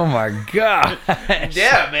him? Oh my god!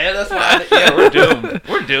 Yeah, man. That's why. Yeah, we're doomed.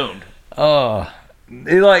 We're doomed. Oh,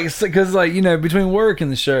 it like because like you know between work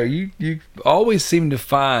and the show, you always seem to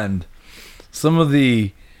find some of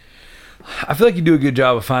the. I feel like you do a good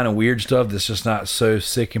job of finding weird stuff that's just not so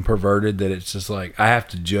sick and perverted that it's just like I have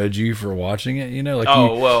to judge you for watching it. You know, like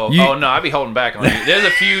Oh no, I be holding back on you. There's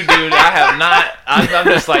a few, dude. I have not. I'm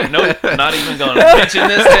just like, nope, not even going to mention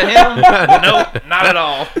this to him. Nope, not at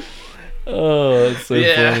all. Oh, that's so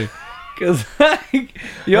Yeah. funny. Because like,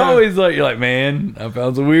 you always like you're like, man, I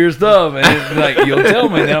found some weird stuff, and it's like you'll tell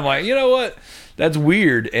me, and then I'm like, you know what? That's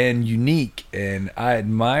weird and unique, and I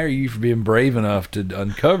admire you for being brave enough to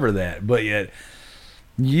uncover that. But yet,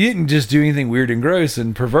 you didn't just do anything weird and gross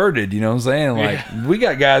and perverted. You know what I'm saying? Like we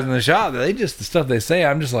got guys in the shop that they just the stuff they say.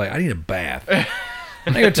 I'm just like, I need a bath. I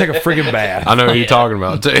gotta take a freaking bath. I know what you're talking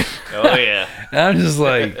about too. Oh yeah. And I'm just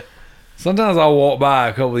like, sometimes I'll walk by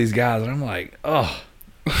a couple of these guys, and I'm like, oh,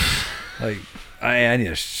 like I need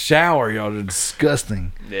a shower. Y'all are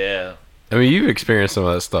disgusting. Yeah. I mean, you've experienced some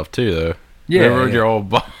of that stuff too, though. Yeah, Remember yeah. your old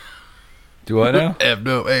boss? Do I know? Effed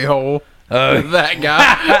up a-hole. Oh, That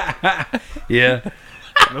guy. yeah.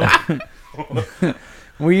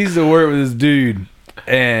 We used to work with this dude,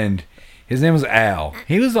 and his name was Al.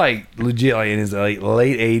 He was like legit, like in his late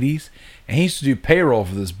 80s, and he used to do payroll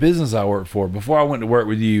for this business I worked for before I went to work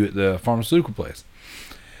with you at the pharmaceutical place.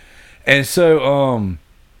 And so,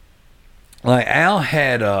 like Al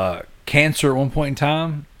had cancer at one point in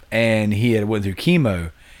time, and he had went through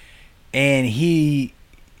chemo, and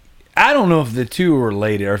I don't know if the two were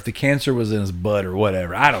related or if the cancer was in his butt or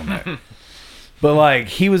whatever. I don't know. But like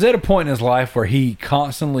he was at a point in his life where he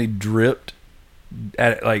constantly dripped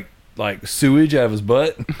at like sewage out of his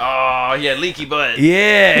butt. Oh yeah, leaky butt.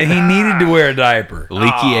 Yeah, and he needed to wear a diaper,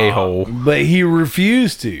 Leaky a-hole. but he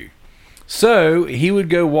refused to. So he would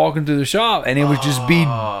go walking through the shop, and it would just be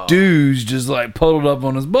dudes just like puddled up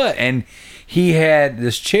on his butt. And he had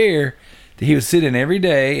this chair that he would sit in every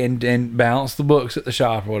day and balance the books at the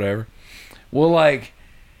shop or whatever. Well, like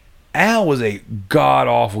Al was a god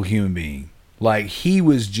awful human being. Like he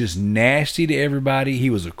was just nasty to everybody. He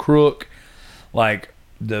was a crook. Like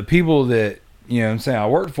the people that you know what I'm saying I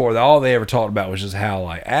worked for, all they ever talked about was just how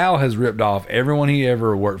like Al has ripped off everyone he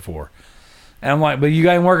ever worked for. And I'm like, but you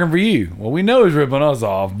got him working for you. Well, we know he's ripping us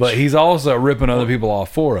off, but he's also ripping other people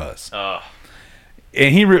off for us.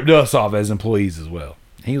 And he ripped us off as employees as well.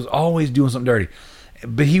 He was always doing something dirty.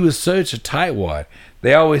 But he was such a tightwad.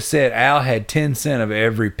 They always said Al had 10 cents of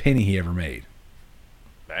every penny he ever made.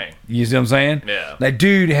 Dang. You see what I'm saying? Yeah. That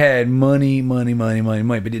dude had money, but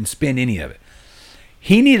didn't spend any of it.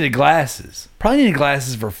 He needed glasses. Probably needed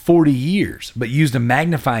glasses for 40 years, but used a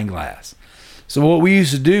magnifying glass. So what we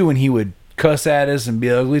used to do when he would cuss at us and be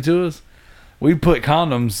ugly to us, we'd put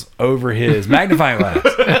condoms over his magnifying glass.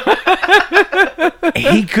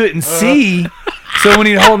 He couldn't see, so when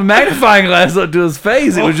he'd hold the magnifying glass up to his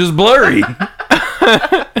face, it was just blurry.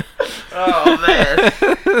 Oh man.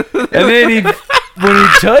 And then when he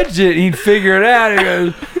touched it, he'd figure it out. He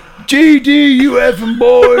goes, GG, you effing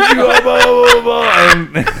boys, you blah, blah,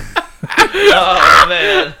 blah. Oh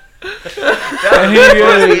man.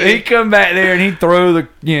 And he'd come back there and he'd throw the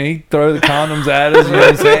condoms at us, you know what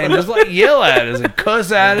I'm saying? And just like yell at us and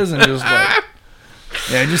cuss at us and just like,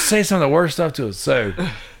 just say some of the worst stuff to us. So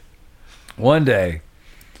one day,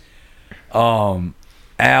 Al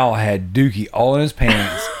had Dookie all in his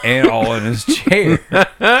pants and all in his chair.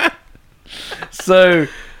 So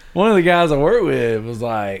one of the guys I worked with was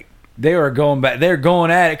like, they're going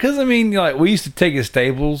at it. Cause I mean, like we used to take his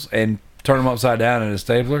staples and turn them upside down in a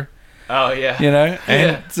stapler. Oh yeah. You know?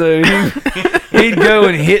 And so he'd go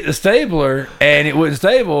and hit the stapler and it wouldn't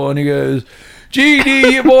staple, and he goes,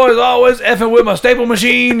 GD, you boys always effing with my staple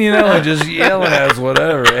machine, you know, and just yelling at us,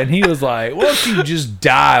 whatever. And he was like, why don't you just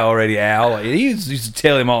die already, Al? Like, he used to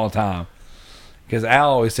tell him all the time. Because Al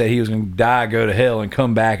always said he was going to die, go to hell, and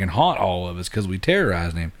come back and haunt all of us because we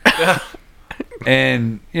terrorized him.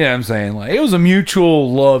 And, you know what I'm saying? Like, it was a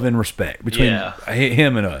mutual love and respect between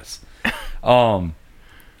him and us. And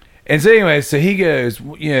so anyway, so he goes,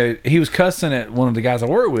 you know, he was cussing at one of the guys I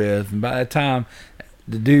work with, and by that time,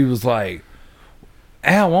 the dude was like,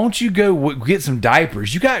 Al, why don't you go get some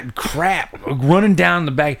diapers? You got crap running down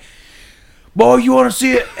the back. Boy, you want to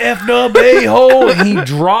see an effed up a-hole? And he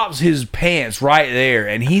drops his pants right there,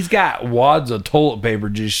 and he's got wads of toilet paper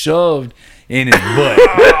just shoved in his butt.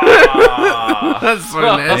 That's so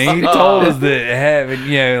And he told us that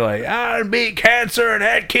having, like, I beat cancer and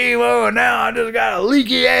had chemo, and now I just got a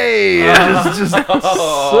leaky A. It's just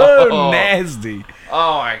so nasty.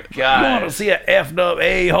 Oh my You want to god. see an effed up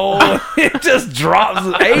a-hole? It just drops.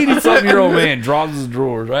 80-something-year-old man drops his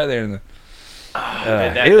drawers right there in the.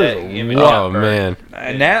 Man, it was gave me Oh heartburn. man.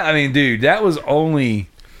 And now, I mean, dude, that was only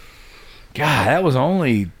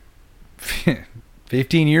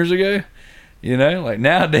 15 years ago. Like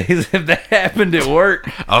nowadays, if that happened at work,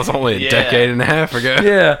 I was only a Yeah. decade and a half ago.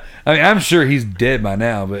 yeah. I mean, I'm sure he's dead by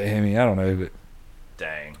now, but I mean, I don't know. But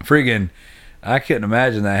Dang. friggin', I couldn't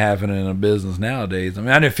imagine that happening in a business nowadays. I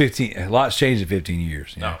mean, I know a lot's changed in 15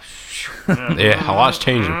 years. No. Yeah, a lot's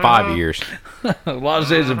changed in 5 years. A lot's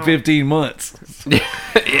changed in 15 months.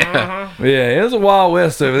 Yeah. Yeah, it was a Wild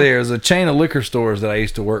West over there. It was a chain of liquor stores that I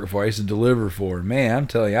used to work for. I used to deliver for. Man, I'm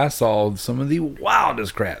telling you, I saw some of the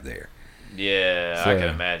wildest crap there. Yeah, I So- can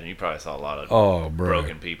imagine. You probably saw a lot of Oh, bro.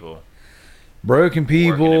 broken people. Broken Working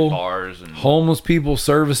in people, bars and homeless people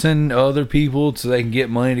servicing other people so they can get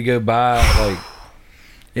money to go buy. Like,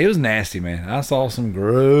 it was nasty, man. I saw some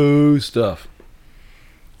gross stuff.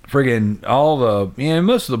 Friggin'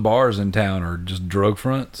 most of the bars in town are just drug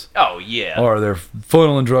fronts. oh yeah. Or they're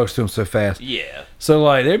funneling drugs to them so fast. Yeah. So,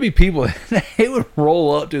 like, there'd be people, they would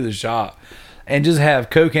roll up to the shop and just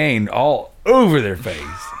have cocaine all over their face.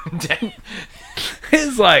 Dang.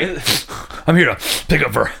 It's like, I'm here to pick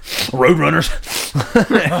up for Roadrunners.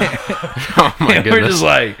 Oh my And we're goodness. just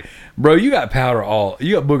like, bro, you got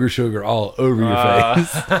you got booger sugar all over your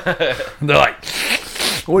face. They're like,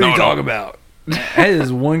 what are you talking about? I had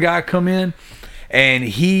this one guy come in, and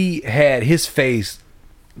he had his face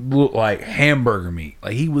look like hamburger meat.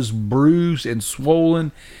 Like, he was bruised and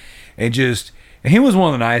swollen, and he was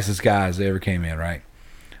one of the nicest guys that ever came in, right?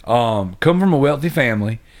 Come from a wealthy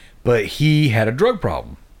family, but he had a drug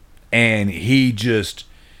problem, and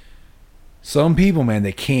some people, man,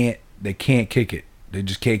 they can't kick it. They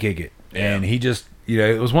just can't kick it. Yeah. And he just,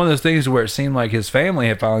 it was one of those things where it seemed like his family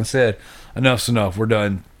had finally said, enough's enough. We're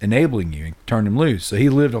done enabling you, and turned him loose. So he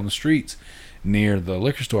lived on the streets near the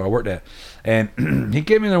liquor store I worked at. And he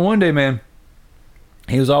came in there one day, man.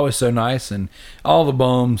 He was always so nice, and all the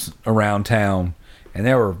bums around town, and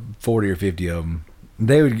there were 40 or 50 of them,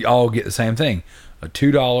 they would all get the same thing. A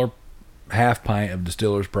 $2 half pint of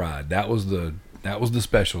Distiller's Pride. That was the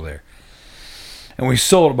special there. And we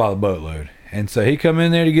sold it by the boatload. And so he come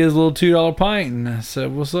in there to get his little $2 pint, and I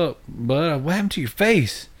said, "What's up, bud? What happened to your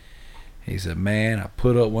face?" He said, "Man, I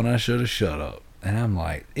put up when I should have shut up." And I'm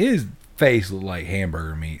like, his face looked like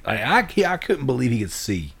hamburger meat. Like, I couldn't believe he could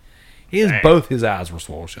see. Both his eyes were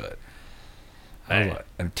swollen shut. I was Dang. like,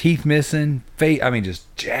 and teeth missing, face. I mean,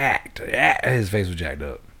 just jacked. His face was jacked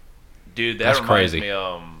up. Dude, that That's reminds crazy. me.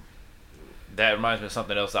 That reminds me of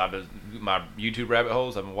something else. My YouTube rabbit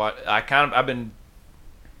holes.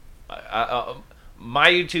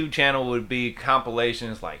 My YouTube channel would be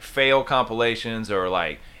compilations, like fail compilations, or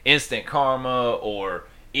like instant karma, or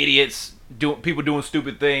people doing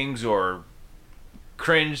stupid things, or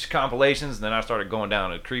cringe compilations. And then I started going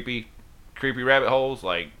down to creepy rabbit holes.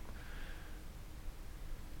 Like,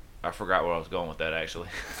 I forgot where I was going with that, actually.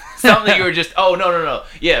 Something you were just... Oh, no.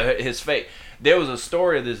 Yeah, his face. There was a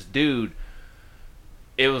story of this dude.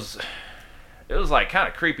 It was like kind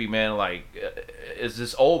of creepy, man. Like, it's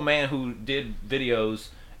this old man who did videos,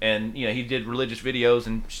 and he did religious videos,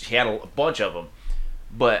 and he had a bunch of them.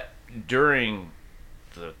 But during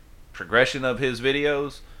the progression of his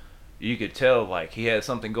videos, you could tell like he had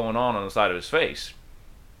something going on the side of his face,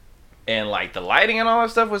 and like the lighting and all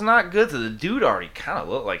that stuff was not good. So the dude already kind of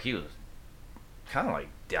looked like he was kind of like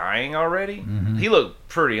dying already. Mm-hmm. He looked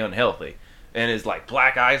pretty unhealthy, and his like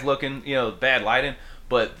black eyes looking, bad lighting.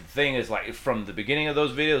 But the thing is, like, from the beginning of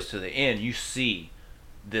those videos to the end, you see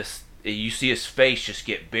his face just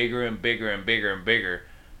get bigger and bigger and bigger and bigger.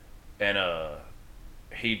 And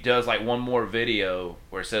he does like one more video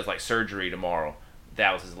where it says like surgery tomorrow.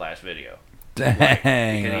 That was his last video.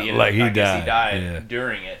 Dang. Because Like he I guess died. he died Yeah.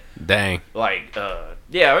 during it. Dang. Like,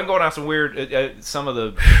 yeah, I've been going down some weird, some of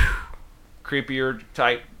the creepier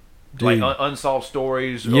type, like Dude. unsolved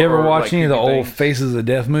stories. You ever or, watch like, any of the creepy old things. Faces of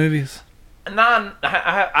Death movies? Nah,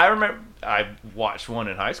 I remember I watched one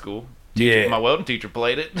in high school. Yeah. My welding teacher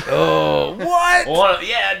played it. Oh, what?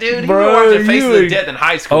 Yeah, dude. Bro, you were watching Face you of the would- Death in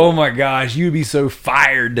high school. Oh my gosh, you'd be so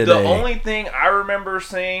fired today. The only thing I remember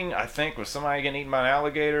seeing, I think, was somebody getting eaten by an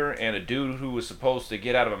alligator, and a dude who was supposed to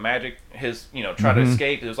get out of a magic, try to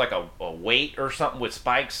escape. It was like a weight or something with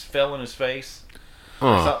spikes fell in his face.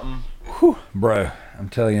 Or Huh. something. Bro, I'm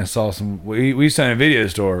telling you, I saw some. We used to own a video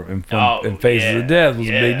store, and Oh, Faces yeah, of Death was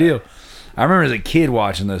a big yeah. deal. I remember as a kid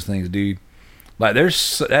watching those things, dude. Like there's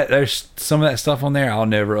some of that stuff on there I'll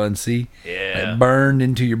never unsee. Yeah. Like, burned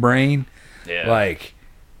into your brain. Yeah. Like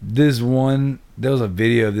this one, there was a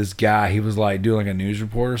video of this guy. He was like doing like a news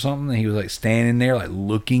report or something. And he was like standing there, like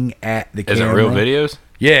looking at the Is camera. it real videos?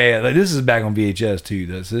 Yeah. Like, this is back on VHS too.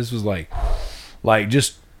 This was like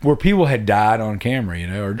just where people had died on camera, you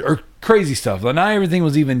know, or crazy stuff. Like not everything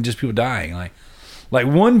was even just people dying. Like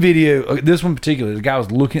one video, this one in particular, the guy was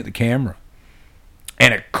looking at the camera,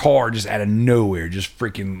 and a car just out of nowhere just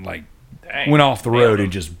freaking like Dang. went off the road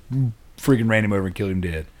and just freaking ran him over and killed him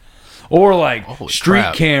dead. Or like Holy street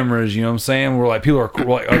crap. cameras, you know what I'm saying? Where like people are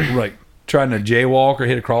like trying to jaywalk or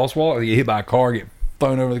hit a crosswalk, or get hit by a car, get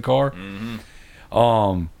thrown over the car. Mm-hmm.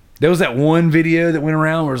 There was that one video that went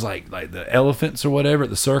around where it was like the elephants or whatever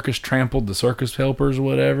at the circus trampled the circus helpers or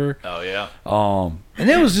whatever. Oh yeah. And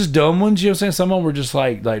it was just dumb ones, you know what I'm saying? Some of them were just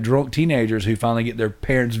like drunk teenagers who finally get their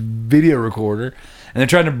parents' video recorder and they're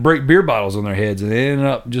trying to break beer bottles on their heads, and they end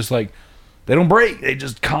up just like they don't break. They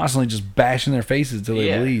just constantly just bashing their faces until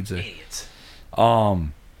they bleed. So. Idiots.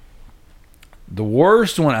 The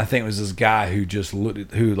worst one I think was this guy who just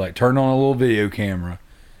who like turned on a little video camera,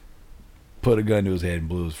 put a gun to his head and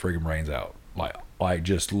blew his freaking brains out. Like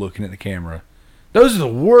just looking at the camera. Those are the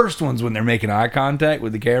worst ones when they're making eye contact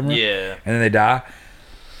with the camera. Yeah. And then they die.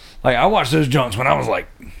 Like I watched those junks when I was like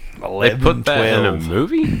 11, They put that 12. in a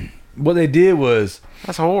movie? What they did was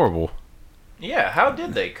That's horrible. Yeah. How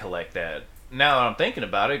did they collect that? Now that I'm thinking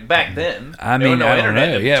about it, back then, I there was mean, no I don't internet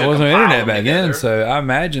know. to- Yeah, to it wasn't compile internet them back then, together. so I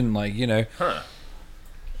imagine like, you know, Huh.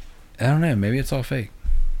 I don't know, maybe it's all fake.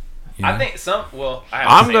 You know? I think some. Well, I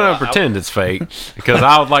haven't I'm seen going a to lot. pretend it's fake because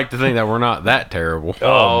I would like to think that we're not that terrible.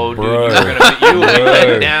 Oh, dude, bro. you will be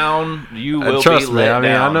let down. You will Trust be me, let I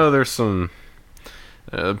mean, down. I know there's some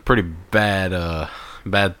pretty bad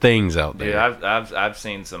things out Dude, there. I've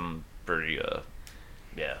seen some pretty.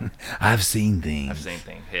 Yeah, I've seen things. I've seen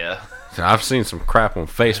things. Yeah. I've seen some crap on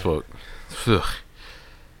Facebook. Ugh.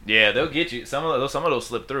 Yeah, they'll get you. Some of those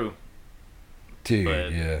slip through. Dude,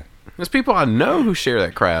 But- yeah. There's people I know who share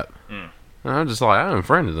that crap. Mm. And I'm just like, I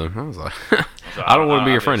unfriended them. I was like, I don't want to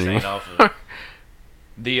be your friend anymore.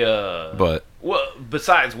 But Well,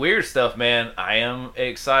 besides weird stuff, man, I am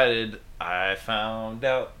excited. I found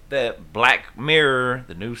out that Black Mirror,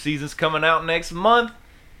 the new season's coming out next month,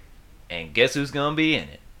 and guess who's gonna be in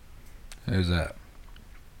it? Who's that?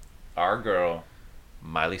 Our girl,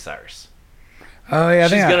 Miley Cyrus. Oh yeah,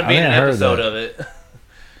 She's gonna be in an episode that. of it.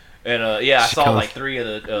 And yeah, I She saw comes- like 3 of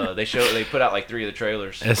the. They put out like 3 of the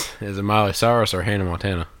trailers. is it Miley Cyrus or Hannah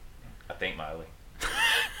Montana? I think Miley.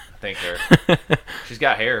 I think her. She's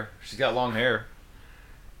got hair. She's got long hair.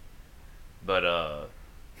 But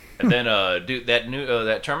and then dude, that new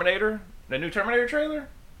that new Terminator trailer,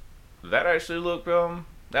 that actually looked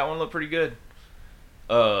that one looked pretty good.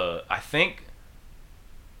 I think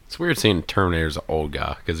It's weird seeing Terminator as an old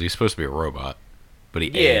guy because he's supposed to be a robot, but he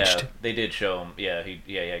yeah, aged. they did show him. Yeah, he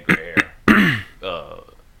had gray hair.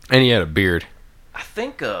 And he had a beard, I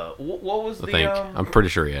think what was I the think. I'm pretty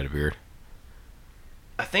sure he had a beard.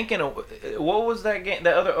 I think what was that game,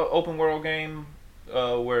 that other open world game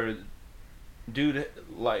where dude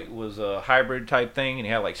like was a hybrid type thing, and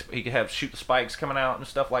he had like he could have shoot the spikes coming out and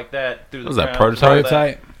stuff like that through the Was that ground and all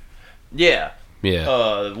Prototype. Yeah.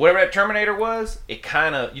 Yeah. Whatever that Terminator was, it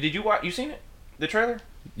kind of did you watch? You seen it? The trailer?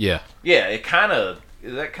 Yeah. Yeah, it kind of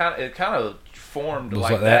formed Looks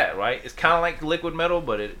like like that, that. right? It's kind of like liquid metal,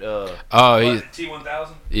 but it Oh, he's,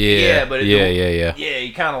 T1000. yeah. Yeah, but it yeah, don't- yeah. yeah,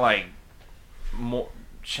 he kind of like more.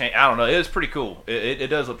 I don't know. It was pretty cool. It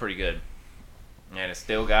does look pretty good, and it's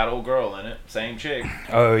still got old girl in it. Same chick.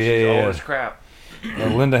 Oh She's yeah, old as crap.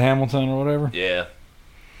 Linda Hamilton or whatever. Yeah.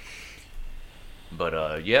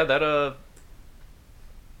 But yeah, that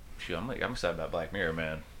shoot, I'm excited about Black Mirror,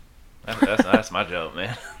 man. That's my joke,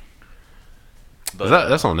 man. But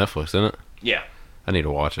That's on Netflix, isn't it? yeah, I need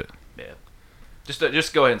to watch it. yeah.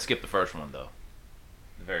 Just go ahead and skip the first one though.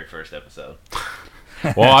 The very first episode.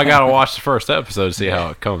 Well, I gotta watch the first episode to see how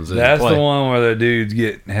it comes into That's play. the one where the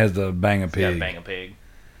dude has to bang a Got to pig. bang a pig.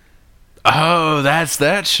 Oh, that's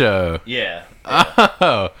that show. Yeah.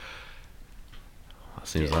 Oh, that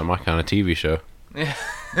seems like my kind of TV show. Yeah.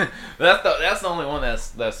 that's the only one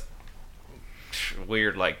that's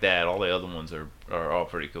weird like that. All the other ones are all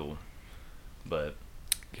pretty cool. But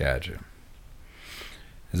Gotcha.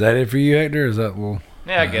 Is that it for you, Hector? Is that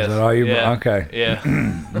yeah, I Is guess. that all you? Yeah. Okay. Yeah.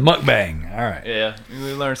 Mukbang. All right. Yeah.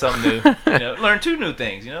 We learn something new. Learn 2 new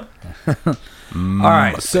things. You know. All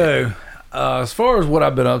right. So, as far as what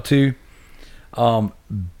I've been up to,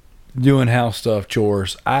 doing house stuff,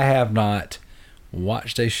 chores, I have not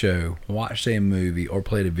watched a show, watched a movie, or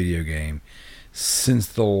played a video game since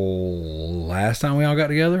the last time we all got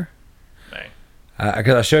together. Dang.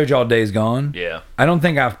 Because I showed y'all Days Gone. Yeah. I don't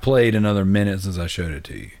think I've played another minute since I showed it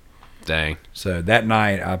to you. Dang. So that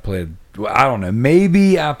night I played, well, I don't know,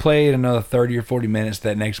 maybe I played another 30 or 40 minutes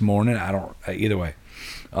that next morning. I don't, either way.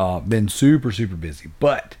 Been super, super busy.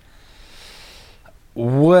 But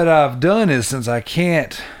what I've done is, since I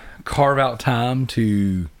can't carve out time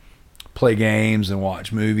to play games and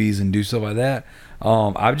watch movies and do stuff like that,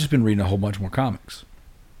 I've just been reading a whole bunch more comics.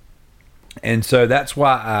 And so that's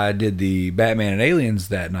why I did the Batman and Aliens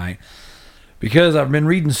that night, because I've been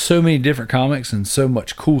reading so many different comics and so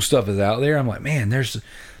much cool stuff is out there. I'm like, man, there's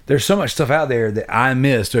so much stuff out there that I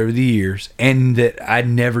missed over the years and that I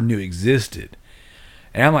never knew existed.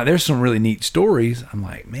 And I'm like, there's some really neat stories. I'm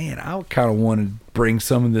like, man, I kind of want to bring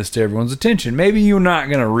some of this to everyone's attention. Maybe you're not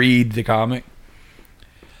going to read the comic,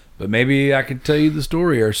 but maybe I could tell you the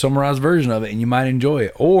story or a summarized version of it and you might enjoy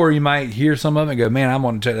it. Or you might hear some of it and go, man, I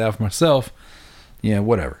want to check that out for myself. Yeah,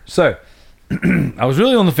 whatever. So I was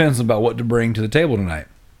really on the fence about what to bring to the table tonight.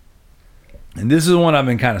 And this is one I've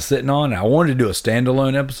been kind of sitting on. I wanted to do a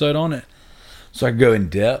standalone episode on it so I could go in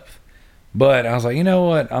depth. But I was like, you know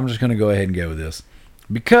what? I'm just going to go ahead and go with this.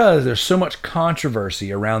 Because there's so much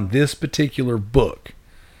controversy around this particular book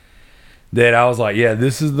that I was like, yeah,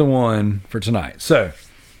 this is the one for tonight. So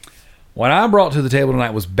what I brought to the table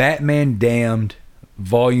tonight was Batman Damned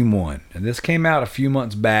Volume 1. And this came out a few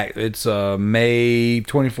months back. It's May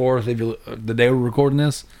 24th, the day we're recording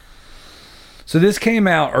this. So this came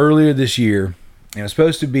out earlier this year. And it's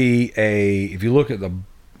supposed to be if you look at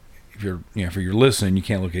if you're listening, you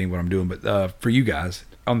can't look at what I'm doing. But for you guys,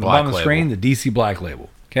 on the bottom of the screen, the DC Black Label.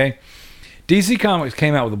 Okay, DC Comics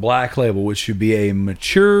came out with a Black Label, which should be a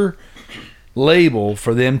mature label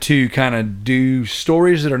for them to kind of do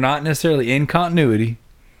stories that are not necessarily in continuity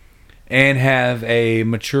and have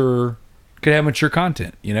mature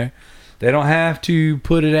content. You know, they don't have to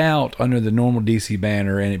put it out under the normal DC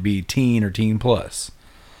banner and it be teen or teen plus.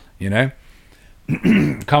 You know,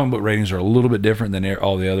 comic book ratings are a little bit different than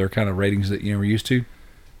all the other kind of ratings that we're used to.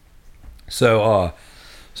 So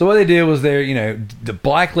what they did was the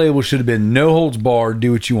Black Label should have been no holds barred,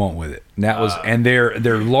 do what you want with it. And that was, and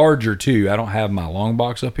they're larger too. I don't have my long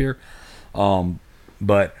box up here,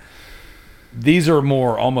 but these are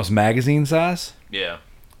more almost magazine size. Yeah.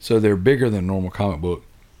 So they're bigger than a normal comic book,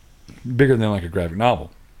 bigger than like a graphic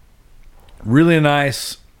novel. Really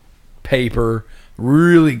nice paper,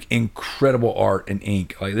 really incredible art and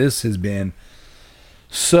ink. Like, this has been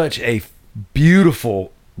such a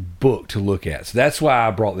beautiful book to look at. So that's why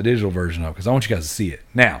I brought the digital version up, because I want you guys to see it.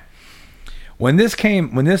 Now, when this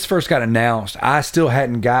first got announced, I still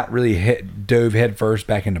hadn't got really dove head first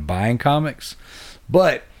back into buying comics,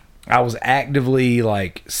 but I was actively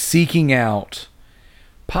like seeking out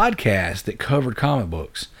podcasts that covered comic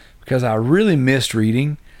books, because I really missed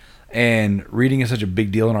reading, and reading is such a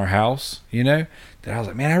big deal in our house, that I was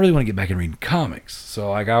like, man, I really want to get back and reading comics.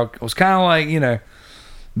 So like, I was kind of like,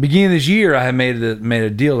 beginning of this year, I had made a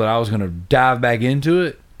deal that I was going to dive back into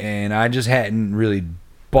it, and I just hadn't really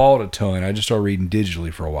bought a ton. I just started reading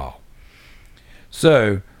digitally for a while.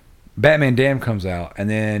 So Batman Damned comes out, and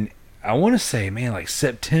then I want to say, man, like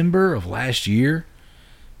September of last year,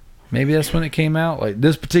 maybe that's when it came out. Like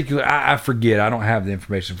this particular, I forget. I don't have the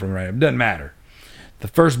information from it right now. It doesn't matter. The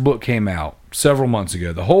first book came out several months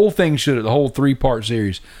ago. The whole 3-part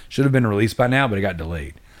series should have been released by now, but it got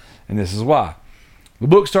delayed. And this is why. The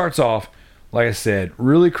book starts off, like I said,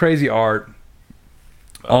 really crazy art.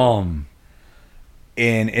 And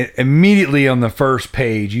immediately on the first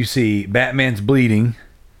page, you see Batman's bleeding.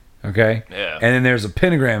 Okay? Yeah. And then there's a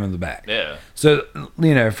pentagram in the back. Yeah. So,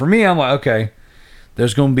 for me, I'm like, okay,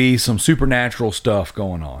 there's going to be some supernatural stuff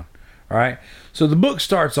going on. All right? So the book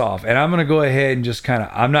starts off, and I'm going to go ahead and just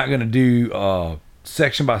I'm not going to do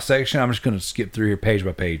section by section. I'm just going to skip through here page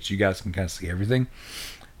by page so you guys can kind of see everything.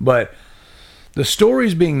 But the story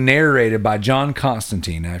is being narrated by John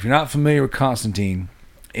Constantine. Now, if you're not familiar with Constantine,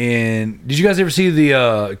 did you guys ever see the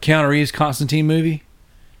Keanu Reeves Constantine movie?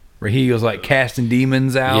 Where he was like casting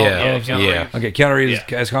demons out? Yeah. Okay, Keanu Reeves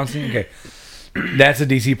as Constantine? Okay. That's a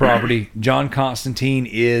DC property. John Constantine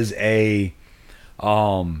is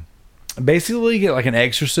basically like an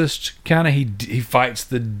exorcist kind of. He fights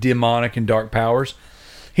the demonic and dark powers.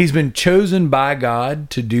 He's been chosen by God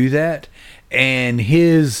to do that, and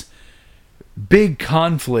his big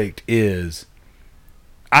conflict is,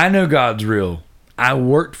 I know God's real. I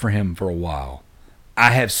worked for him for a while.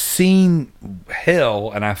 I have seen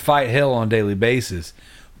hell, and I fight hell on a daily basis,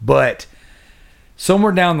 but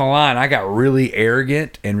somewhere down the line, I got really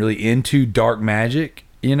arrogant and really into dark magic,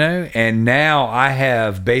 and now I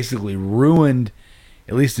have basically ruined,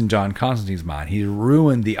 at least in John Constantine's mind, he's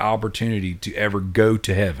ruined the opportunity to ever go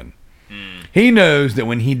to heaven. He knows that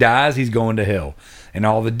when he dies, he's going to hell. And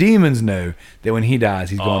all the demons know that when he dies,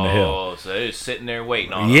 he's going to hell. Oh, so they're sitting there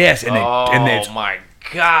waiting on Yes, him. and oh my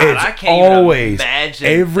God, it's I can't always even imagine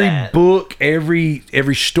every that. book, every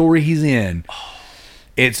story he's in.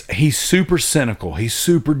 He's super cynical. He's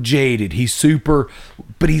super jaded.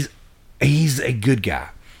 But he's a good guy.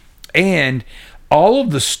 And all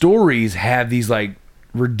of the stories have these like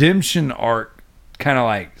redemption arc, kind of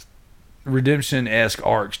like redemption-esque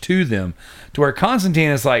arcs to them, to where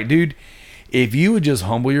Constantine is like, dude, if you would just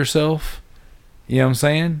humble yourself, you know what I'm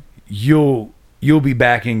saying? You'll be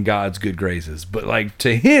back in God's good graces. But like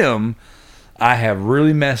to him, I have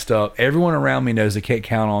really messed up. Everyone around me knows they can't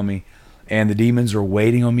count on me, and the demons are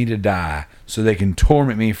waiting on me to die so they can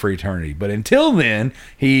torment me for eternity. But until then,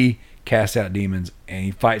 he casts out demons and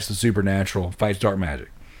he fights the supernatural, fights dark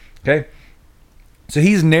magic. Okay? So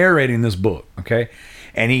he's narrating this book, okay?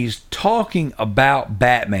 And he's talking about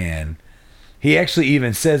Batman. He actually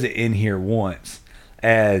even says it in here once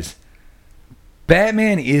as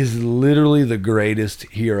Batman is literally the greatest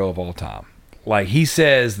hero of all time. Like he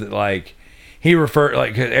says that, like he referred,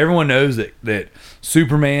 like 'cause everyone knows that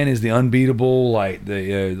Superman is the unbeatable, like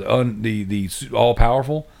the all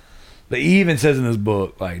powerful. But he even says in this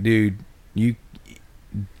book, like, dude,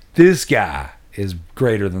 this guy is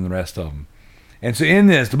greater than the rest of them. And so in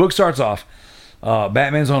this, the book starts off.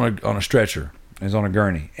 Batman's on a stretcher. He's on a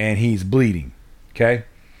gurney, and he's bleeding. Okay,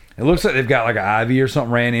 it looks like they've got like an IV or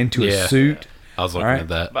something ran into his suit. I was looking at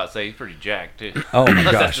that. I'm about to say he's pretty jacked too. Oh my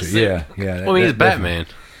gosh, That's the suit. yeah. Well, he's Batman.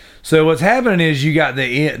 So what's happening is you got the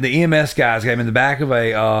EMS guys got him in the back of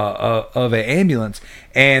a ambulance,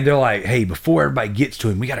 and they're like, "Hey, before everybody gets to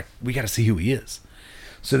him, we gotta see who he is."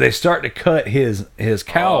 So they start to cut his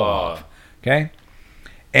cowl off. Okay.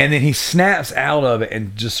 And then he snaps out of it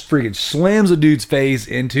and just freaking slams a dude's face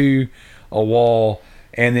into a wall,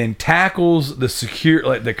 and then tackles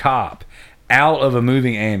the cop out of a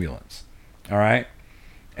moving ambulance. All right.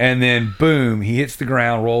 And then boom, he hits the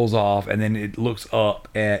ground, rolls off, and then it looks up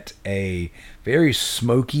at a very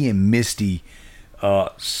smoky and misty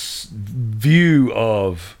view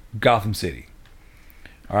of Gotham City.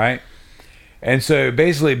 All right. And so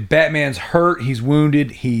basically Batman's hurt, he's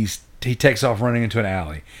wounded, he takes off running into an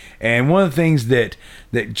alley. And one of the things that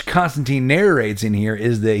Constantine narrates in here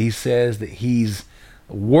is that he says that he's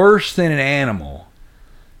worse than an animal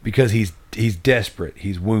because he's desperate,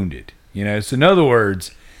 he's wounded. So in other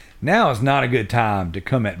words, now is not a good time to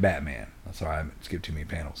come at Batman. That's all right, I haven't skipped too many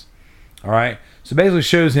panels. All right, so basically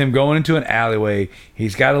shows him going into an alleyway.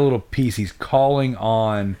 He's got a little piece. He's calling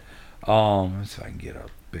on, let's see if I can get a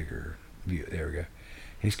bigger view. There we go.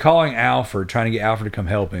 He's calling Alfred, trying to get Alfred to come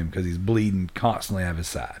help him because he's bleeding constantly out of his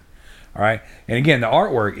side. All right, and again, the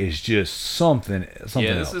artwork is just something Yeah, this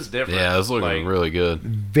else. is different. Yeah, it's looking really good.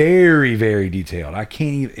 Very, very detailed. I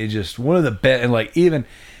can't even. It's just one of the best. And like even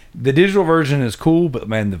the digital version is cool, but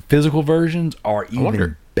man, the physical versions are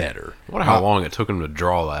even better. I wonder how long it took him to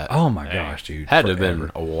draw that. Oh my gosh, dude! Had to have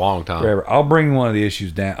been a long time. Forever. I'll bring one of the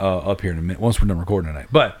issues down up here in a minute once we're done recording tonight.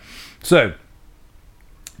 But so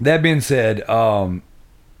that being said,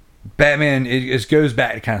 Batman it goes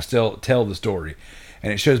back to kind of still tell the story,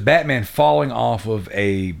 and it shows Batman falling off of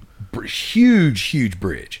a huge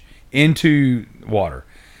bridge into water.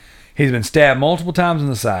 He's been stabbed multiple times in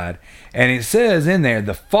the side, and it says in there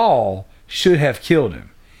the fall should have killed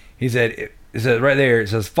him. He said it says right there, it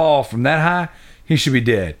says fall from that high, he should be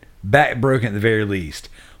dead, back broken at the very least.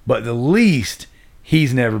 But the least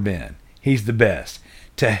he's never been. He's the best.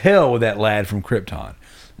 To hell with that lad from Krypton.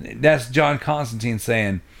 That's John Constantine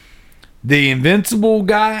saying the invincible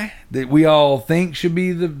guy that we all think should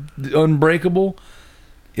be the unbreakable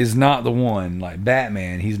is not the one. Like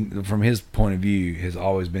Batman, he's from his point of view has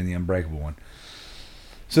always been the unbreakable one.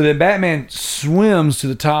 So then Batman swims to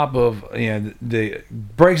the top of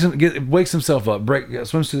wakes himself up,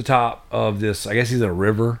 swims to the top of this. I guess he's in a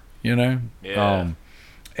river, Yeah.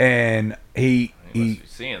 And he must be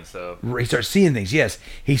seeing stuff. He starts seeing things. Yes,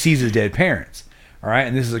 he sees his dead parents. All right,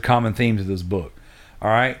 and this is a common theme to this book. All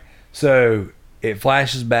right, so it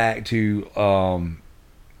flashes back to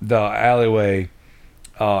the alleyway.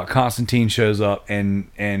 Constantine shows up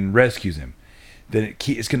and rescues him. Then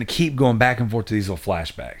it's going to keep going back and forth to these little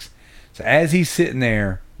flashbacks. So as he's sitting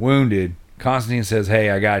there wounded, Constantine says, "Hey,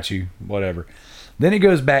 I got you," whatever. Then it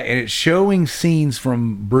goes back and it's showing scenes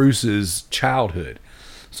from Bruce's childhood.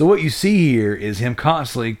 So what you see here is him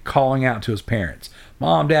constantly calling out to his parents,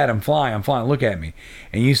 Mom, Dad, I'm flying, look at me.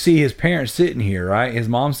 And you see his parents sitting here, right? His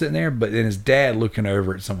mom's sitting there, but then his dad looking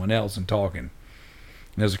over at someone else and talking. And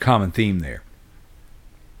there's a common theme there.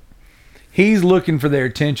 He's looking for their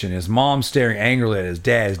attention. His mom's staring angrily at his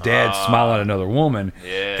dad. His dad's smiling at another woman.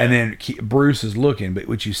 Yeah. And then Bruce is looking. But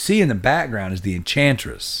what you see in the background is the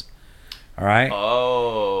Enchantress. All right?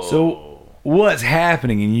 Oh. So what's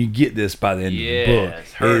happening, and you get this by the end of the book,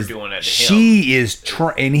 it's her is doing that to she is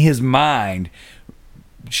in his mind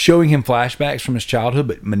showing him flashbacks from his childhood,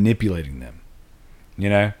 but manipulating them. You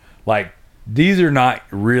know? Like, these are not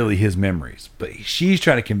really his memories, but she's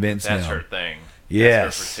trying to convince him. That's her thing.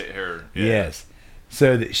 Yes. That's her, Yes.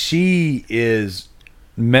 So that she is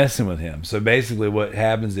messing with him. So basically what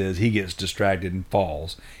happens is he gets distracted and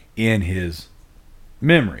falls in his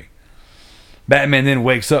memory. Batman then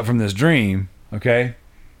wakes up from this dream, okay?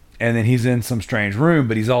 And then he's in some strange room,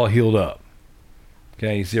 but he's all healed up.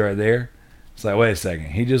 Okay, you see right there? It's like, wait a second.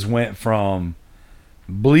 He just went from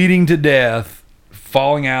bleeding to death,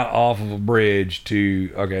 falling out off of a bridge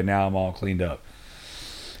to, okay, now I'm all cleaned up.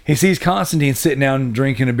 He sees Constantine sitting down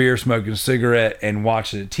drinking a beer, smoking a cigarette, and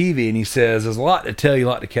watching the TV, and he says, there's a lot to tell you, a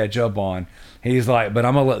lot to catch up on. He's like, but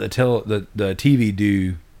I'm going to let the TV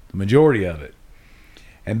do the majority of it.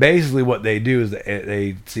 And basically what they do is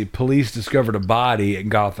they see police discovered a body at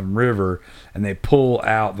Gotham River, and they pull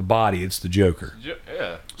out the body. It's the Joker.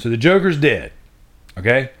 Yeah. So the Joker's dead.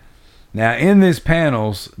 Okay? Now, in these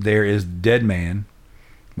panels, there is Dead Man,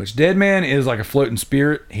 which Dead Man is like a floating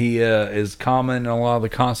spirit. He is common in a lot of the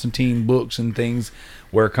Constantine books and things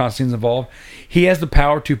where Constantine's involved. He has the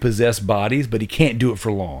power to possess bodies, but he can't do it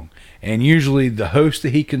for long. And usually the host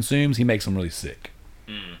that he consumes, he makes them really sick.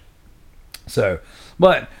 So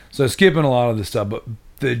skipping a lot of this stuff, but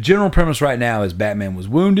the general premise right now is Batman was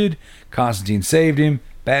wounded, Constantine saved him,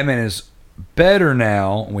 Batman is better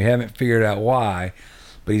now, and we haven't figured out why,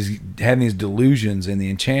 but he's having these delusions, and the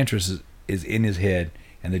Enchantress is in his head,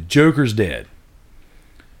 and the Joker's dead.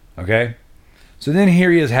 Okay? So then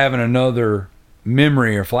here he is having another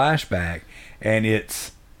memory or flashback, and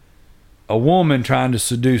it's a woman trying to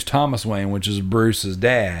seduce Thomas Wayne, which is Bruce's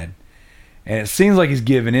dad, and it seems like he's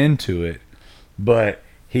giving into it, but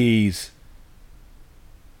he's,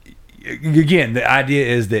 again, the idea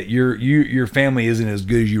is that your family isn't as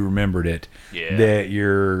good as you remembered it. Yeah. That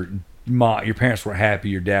your parents weren't happy,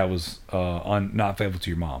 your dad was not faithful to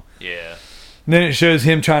your mom. Yeah. And then it shows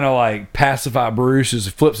him trying to like pacify Bruce as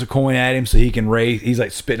he flips a coin at him so he can raise. He's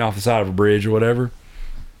like spitting off the side of a bridge or whatever,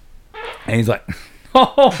 and he's like,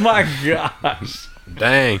 "Oh my gosh,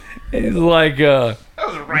 dang!" And he's like, That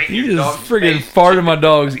was right in "You your just dog's friggin' face. farted my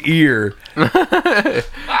dog's ear."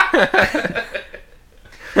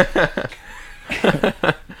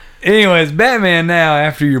 Anyways, Batman now,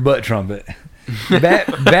 after your butt trumpet,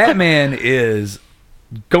 Batman is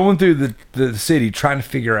going through the city trying to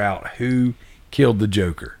figure out who killed the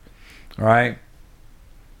Joker. All right?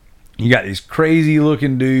 You got these crazy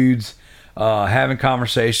looking dudes having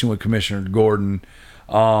conversation with Commissioner Gordon,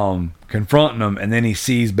 confronting him, and then he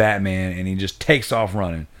sees Batman and he just takes off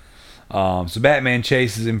running. So Batman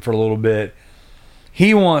chases him for a little bit.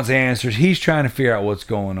 He wants answers. He's trying to figure out what's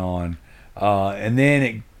going on. And then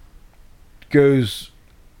it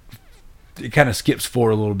kind of skips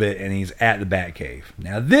forward a little bit, and he's at the Batcave.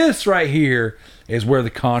 Now, this right here is where the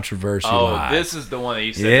controversy lies. This is the one that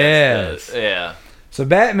you said. Yes. Yeah. So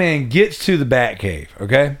Batman gets to the Batcave,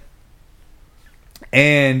 okay?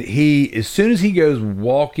 And as soon as he goes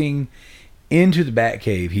walking into the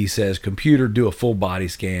Batcave, he says, "Computer, do a full body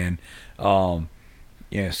scan.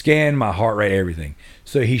 Scan my heart rate, everything."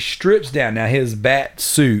 So he strips down. Now his bat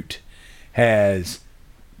suit has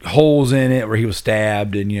holes in it where he was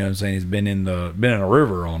stabbed, and he's been in a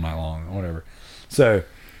river all night long or whatever. So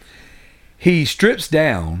he strips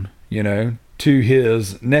down, to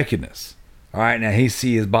his nakedness. All right, now he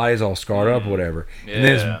see his body's all scarred up or whatever. Yeah. And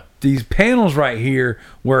there's these panels right here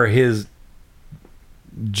where his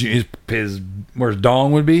where his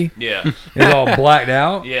dong would be. Yeah. It's all blacked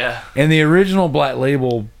out. Yeah. In the original Black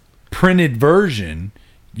Label printed version,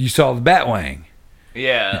 you saw the Batwing.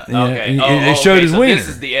 Yeah. Yeah, Okay. and it showed his so wiener. This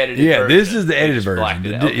is the edited Yeah, version. this is the They edited just version. blacked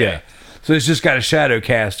it out. Okay. Yeah. So it's just got a shadow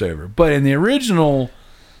cast over. But in the original,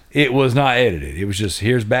 it was not edited. It was just,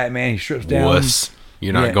 here's Batman, he strips down. Wuss.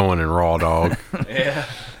 You're not going in raw dog. Yeah.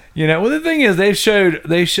 Well, the thing is,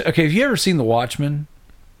 okay, have you ever seen The Watchmen?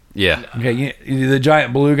 Yeah. Okay, the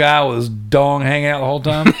giant blue guy with his dong hanging out the whole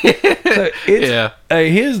time. So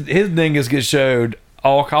his dingus gets showed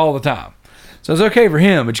all the time. So it's okay for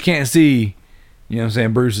him, but you can't see,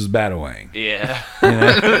 Bruce's Batwing. Yeah.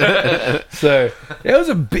 So it was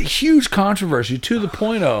a huge controversy to the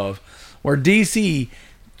point of where DC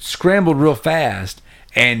scrambled real fast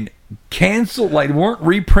and canceled, like weren't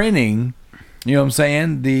reprinting, you know what I'm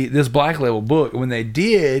saying, this Black Label book. When they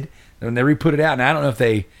did, when they re-put it out, and I don't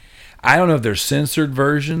know if there's censored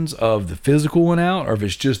versions of the physical one out or if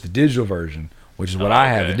it's just the digital version, which is what I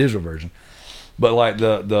have, the digital version. But like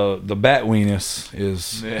the Batweenus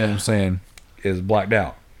is, you know what I'm saying, is blacked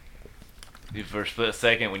out. For a split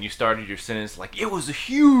second, when you started your sentence, like, it was a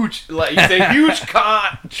huge, like, you said, huge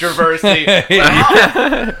controversy.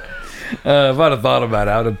 If I'd have thought about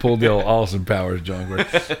it, I would have pulled the old Austin Powers junk.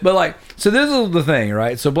 But like, so this is the thing,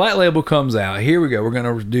 right? So Black Label comes out. Here we go. We're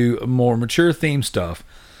going to do more mature theme stuff.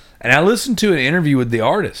 And I listened to an interview with the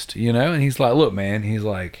artist, you know, and he's like, look, man, he's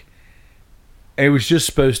like, it was just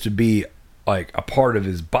supposed to be like a part of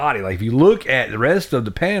his body. Like if you look at the rest of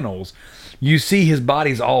the panels, you see his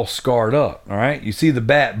body's all scarred up, all right? You see the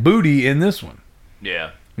bat booty in this one.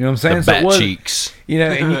 Yeah. You know what I'm saying? The bat cheeks. You know,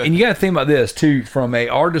 and you got to think about this, too, from a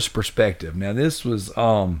artist perspective. Now, this was,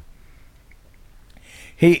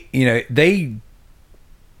 they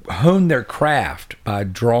honed their craft by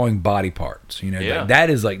drawing body parts. You know, that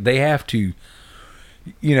is like, they have to,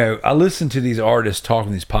 you know, I listen to these artists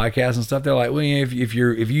talking these podcasts and stuff. They're like, well, you know, if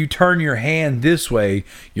you turn your hand this way,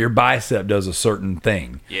 your bicep does a certain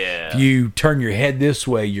thing. Yeah. If you turn your head this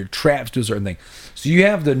way, your traps do a certain thing. So you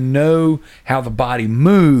have to know how the body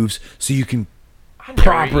moves so you can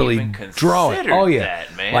properly draw it. Oh yeah,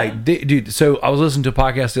 that, man. Like dude. So I was listening to a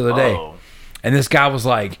podcast the other day, and this guy was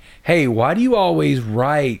like, "Hey, why do you always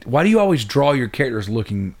draw your characters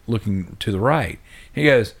looking to the right?" He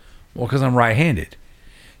goes, "Well, because I'm right-handed.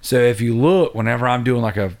 So if you look, whenever I'm doing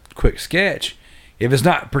like a quick sketch, if it's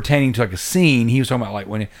not pertaining to like a scene, he was talking about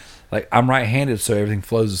like I'm right-handed, so everything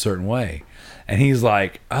flows a certain way." And he's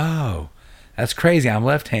like, "Oh, that's crazy. I'm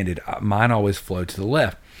left-handed. Mine always flow to the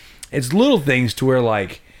left." It's little things to where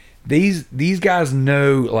like these guys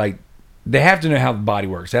know, like they have to know how the body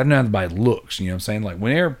works. They have to know how the body looks. You know what I'm saying? Like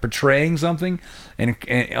when they're portraying something and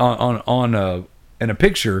in a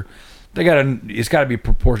picture, it's got to be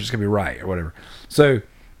proportionate. It's got to be right or whatever. So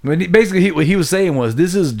basically, what he was saying was,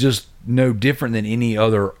 this is just no different than any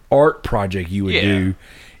other art project you would do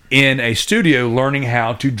in a studio, learning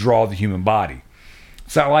how to draw the human body.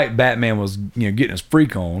 It's not like Batman was, you know, getting his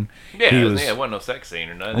freak on. Yeah, it wasn't no sex scene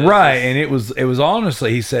or nothing. Right, and it was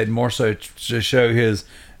honestly, he said, more so to show his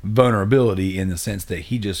vulnerability in the sense that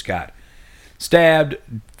he just got stabbed,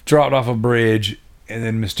 dropped off a bridge, and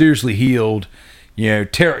then mysteriously healed. You know,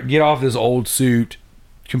 get off this old suit,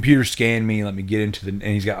 computer scan me, let me get into and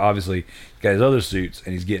he's got his other suits,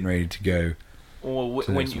 and he's getting ready to go. Well,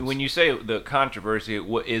 when you say the controversy,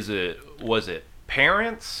 was it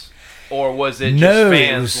parents? Or was it just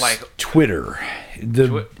fans? It was like Twitter,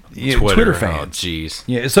 Twitter fans. Oh, jeez.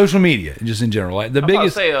 Yeah, social media, just in general. Like the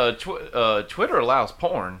biggest. I say Twitter allows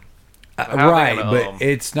porn. Right, but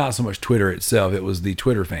it's not so much Twitter itself. It was the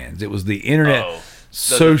Twitter fans. It was the internet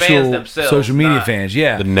social media fans.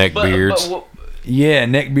 Yeah, the neckbeards. Yeah,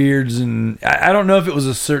 neckbeards, and I don't know if it was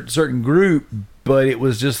a certain group, but it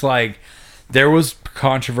was just like there was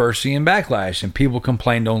controversy and backlash, and people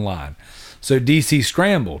complained online. So DC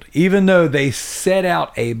scrambled, even though they set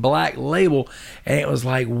out a Black Label, and it was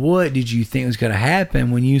like, what did you think was going to happen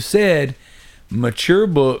when you said mature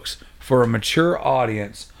books for a mature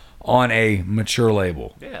audience on a mature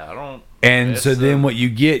label? Yeah, I don't. And so then what you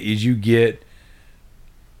get is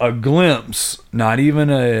a glimpse, not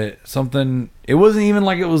even something. It wasn't even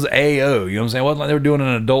like it was AO. You know what I'm saying? It wasn't like they were doing an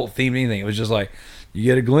adult themed anything. It was just like you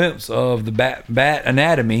get a glimpse of the bat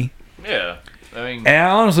anatomy. Yeah. I mean, and I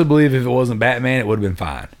honestly believe if it wasn't Batman, it would have been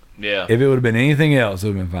fine. Yeah. If it would have been anything else, it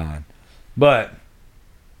would have been fine. But,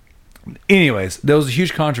 anyways, there was a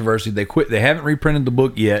huge controversy. They quit. They haven't reprinted the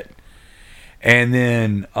book yet, and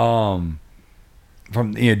then from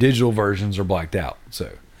digital versions are blacked out.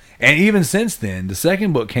 So, and even since then, the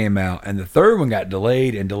second book came out, and the third one got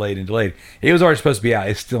delayed and delayed and delayed. It was already supposed to be out.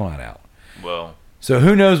 It's still not out. Well. So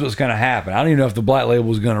who knows what's going to happen? I don't even know if the Black Label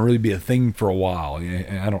is going to really be a thing for a while.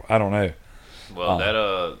 I don't know. Well,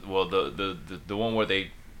 the one where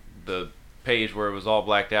the page where it was all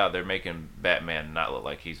blacked out, they're making Batman not look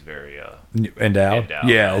like he's very endowed.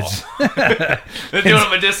 Yeah, they're doing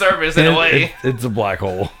him a disservice in a way. It's a black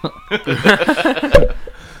hole.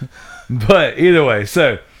 But either way,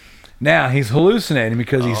 so now he's hallucinating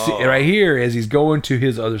because he's right here as he's going to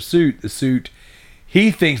his other suit. The suit, he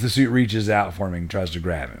thinks the suit reaches out for him and tries to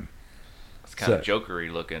grab him. Kind of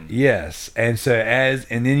jokery looking. Yes, and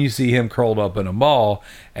then you see him curled up in a ball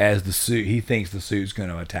as the suit. He thinks the suit's going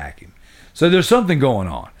to attack him. So there's something going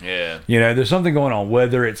on. Yeah. There's something going on.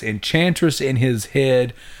 Whether it's Enchantress in his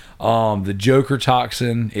head, the Joker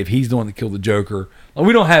toxin, if he's the one that killed the Joker.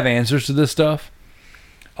 We don't have answers to this stuff.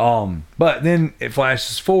 But then it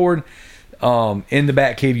flashes forward. In the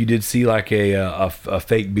Batcave, you did see like a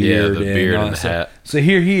fake beard. the beard and the stuff. hat. So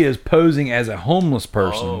here he is posing as a homeless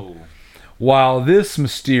person. Oh. While this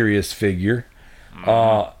mysterious figure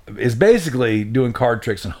is basically doing card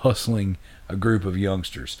tricks and hustling a group of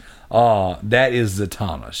youngsters. That is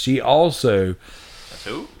Zatanna. She also... That's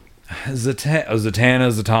who?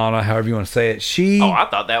 Zatanna, however you want to say it. Oh, I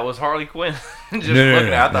thought that was Harley Quinn. Just No, looking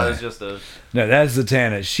at it, I thought no. it was just a... No, that's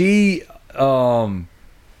Zatanna. She...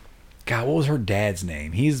 God, what was her dad's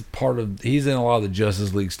name? He's in a lot of the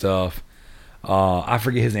Justice League stuff. I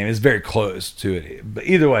forget his name. It's very close to it. But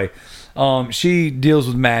either way, she deals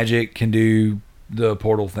with magic, can do the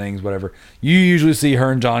portal things, whatever. You usually see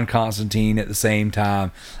her and John Constantine at the same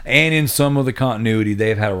time. And in some of the continuity,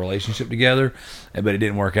 they've had a relationship together, but it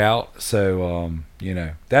didn't work out. So,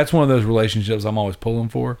 that's one of those relationships I'm always pulling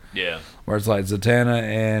for. Yeah. Where it's like Zatanna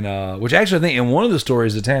and... which actually I think in one of the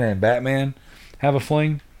stories, Zatanna and Batman have a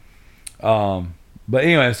fling. But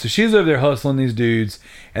anyway, so she's over there hustling these dudes,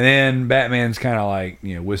 and then Batman's kind of like,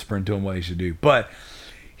 whispering to him what he should do. But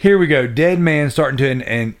here we go. Dead man starting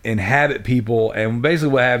to inhabit people, and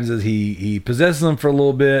basically what happens is he possesses them for a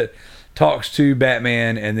little bit, talks to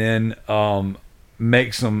Batman, and then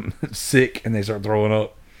makes them sick, and they start throwing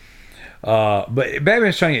up. But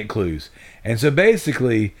Batman's trying to get clues. And so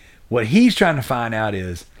basically what he's trying to find out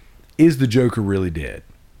is the Joker really dead?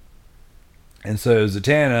 And so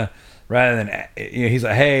Zatanna... rather than, he's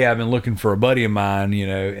like, hey, I've been looking for a buddy of mine,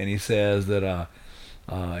 and he says that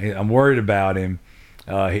I'm worried about him.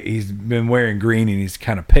 He's been wearing green and he's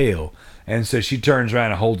kind of pale. And so she turns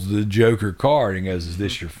around and holds the Joker card and goes, is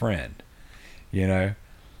this your friend?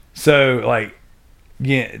 So, like,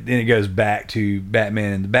 then it goes back to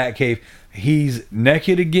Batman in the Batcave. He's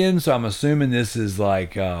naked again, so I'm assuming this is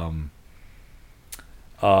like a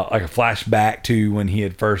flashback to when he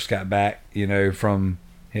had first got back, from...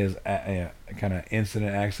 his kind of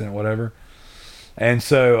accident, whatever. And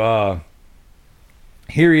so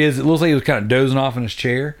here he is. It looks like he was kind of dozing off in his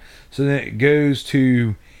chair. So then it goes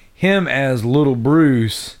to him as little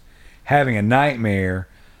Bruce having a nightmare.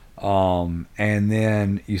 And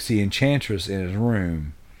then you see Enchantress in his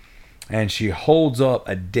room. And she holds up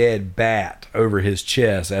a dead bat over his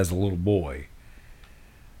chest as a little boy.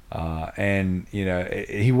 And,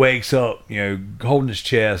 he wakes up, holding his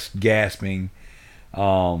chest, gasping.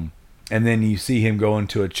 And then you see him go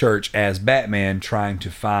into a church as Batman trying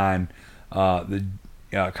to find the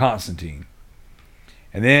Constantine.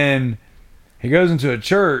 And then he goes into a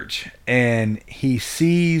church and he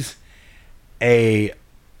sees a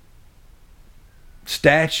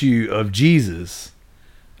statue of Jesus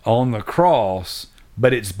on the cross,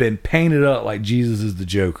 but it's been painted up like Jesus is the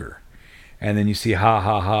Joker. And then you see ha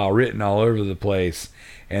ha ha written all over the place.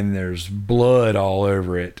 And there's blood all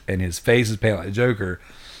over it, and his face is painted like the Joker.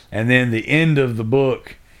 And then the end of the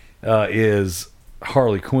book is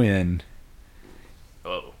Harley Quinn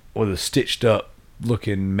with a stitched up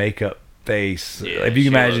looking makeup face. Yeah, if you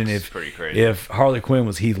can imagine pretty crazy. if Harley Quinn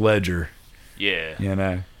was Heath Ledger. Yeah.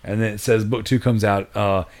 And then it says book 2 comes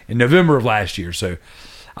out in November of last year. So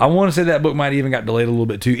I want to say that book might even got delayed a little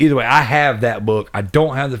bit too. Either way, I have that book. I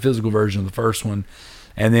don't have the physical version of the first one.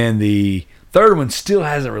 And then the third one still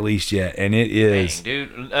hasn't released yet, and it is... Dang,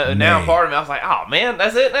 dude. Now part of me, I was like, oh, man,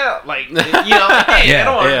 that's it now? Like, I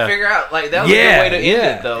don't want to figure out. Like, that was a good way to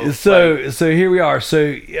end it, though. So here we are.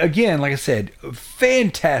 So, again, like I said,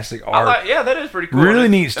 fantastic art. That is pretty cool. Really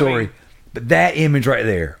neat story. But that image right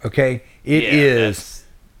there, okay? It is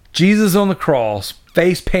Jesus on the cross,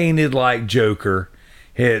 face painted like Joker,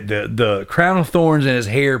 the crown of thorns in his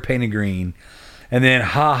hair painted green. And then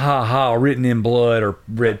ha ha ha written in blood or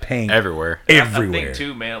red paint everywhere. I think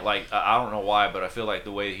too, man. Like I don't know why, but I feel like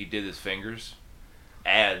the way he did his fingers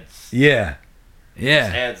adds. Yeah.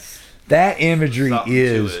 Adds. That imagery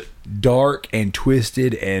is dark and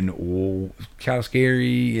twisted and kind of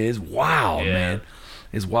scary. It is wild, man.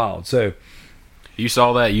 It's wild. So you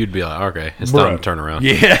saw that, you'd be like, okay, it's time to turn around.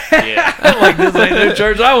 Yeah. I'm like, this ain't no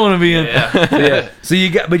church I want to be in. Yeah. So you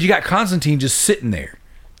got Constantine just sitting there,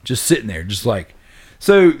 just like.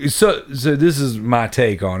 So this is my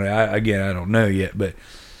take on it. I don't know yet, but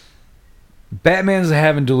Batman's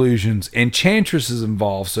having delusions. Enchantress is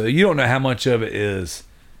involved, so you don't know how much of it is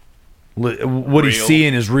what he's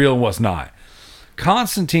seeing is real and what's not.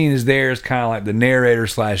 Constantine is there as kind of like the narrator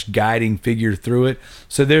 / guiding figure through it.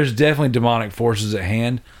 So there's definitely demonic forces at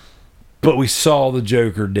hand, but we saw the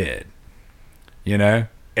Joker dead,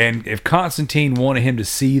 And if Constantine wanted him to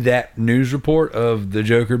see that news report of the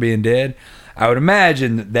Joker being dead, I would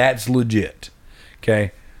imagine that that's legit.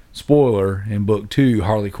 Okay. Spoiler, in book 2,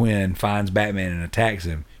 Harley Quinn finds Batman and attacks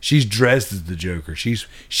him. She's dressed as the Joker. She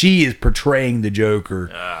is portraying the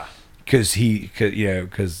Joker because he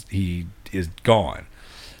is gone.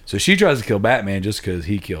 So she tries to kill Batman just because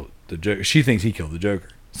he killed the Joker. She thinks he killed the Joker.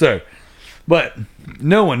 So, but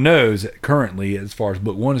no one knows currently, as far as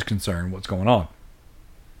book 1 is concerned, what's going on.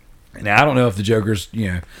 Now I don't know if the Joker's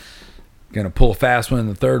going to pull a fast one in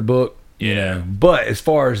the 3rd book. But as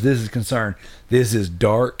far as this is concerned, this is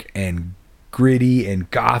dark and gritty and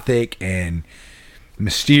gothic and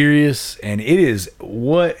mysterious, and it is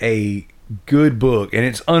what a good book. And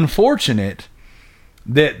it's unfortunate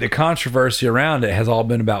that the controversy around it has all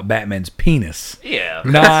been about Batman's penis. Yeah.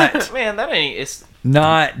 Not man, that ain't it's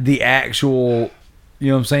not the actual,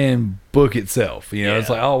 book itself. It's Yeah.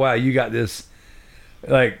 like, oh wow, you got this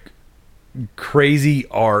like crazy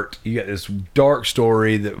art, you got this dark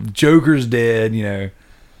story that Joker's dead,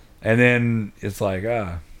 and then it's like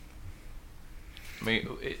I mean,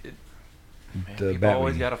 the people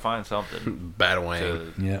always got to find something Batwang.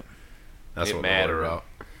 to Yep. That's get what mad they're or about.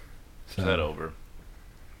 upset over.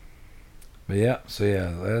 But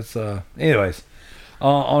that's anyways,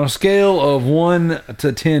 on a scale of 1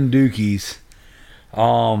 to 10 dookies,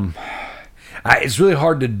 it's really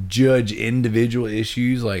hard to judge individual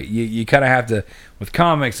issues. Like you kind of have to, with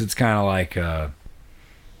comics, it's kind of like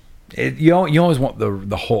you always want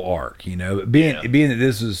the whole arc, But being that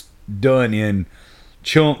this was done in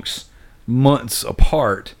chunks, months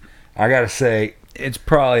apart, I gotta say it's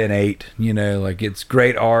probably an 8. Like it's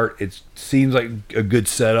great art. It seems like a good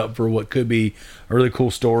setup for what could be a really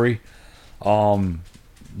cool story. The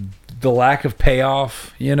lack of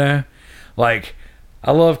payoff, like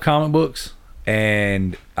I love comic books.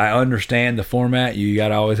 And I understand the format. You got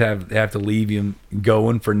to always have to leave him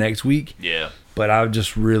going for next week. Yeah. But I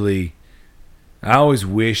always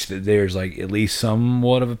wish that there's like at least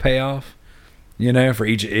somewhat of a payoff, for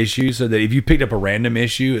each issue, so that if you picked up a random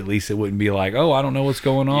issue, at least it wouldn't be like, oh, I don't know what's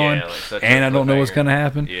going on, like and I don't know what's going to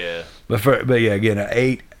happen. Yeah. But again, an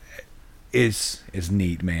 8 is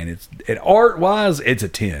neat, man. And art wise, it's a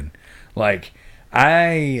 10. Like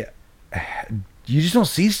you just don't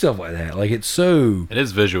see stuff like that. Like it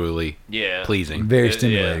is visually Yeah. pleasing. very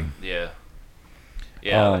stimulating. Yeah.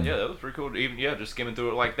 Yeah, that was pretty cool. Even just skimming through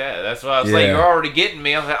it like that. That's why I was like, you're already getting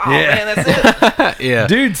me. I was like, oh man, that's it. Yeah.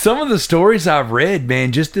 Dude, some of the stories I've read,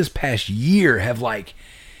 man, just this past year have like,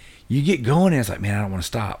 you get going and it's like, man, I don't want to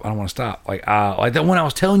stop. Like that one I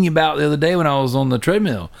was telling you about the other day when I was on the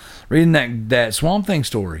treadmill reading that Swamp Thing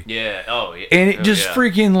story. Yeah. Oh yeah. And it just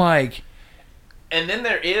freaking like. And then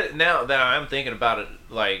there is, now that I'm thinking about it,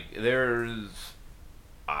 like there's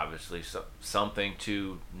obviously something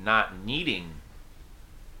to not needing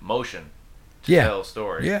motion to tell a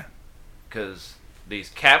story. Yeah. Because these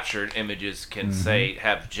captured images can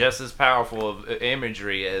have just as powerful of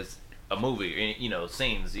imagery as a movie,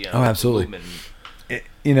 scenes, Oh, absolutely.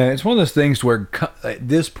 It's one of those things where at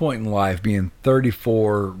this point in life, being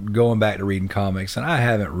 34, going back to reading comics, and I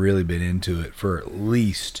haven't really been into it for at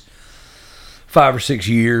least 5 or 6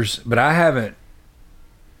 years, but I haven't,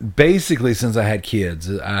 basically since I had kids,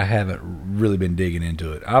 I haven't really been digging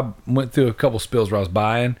into it. I went through a couple spills where I was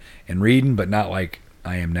buying and reading, but not like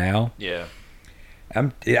I am now. Yeah.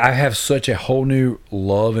 I have such a whole new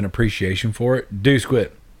love and appreciation for it. Deuce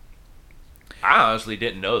quit. I honestly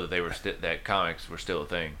didn't know that they were that comics were still a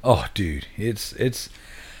thing. Oh, dude, it's.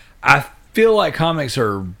 I feel like comics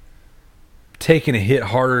are taking a hit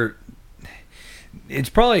harder. It's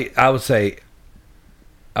probably, I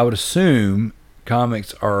would assume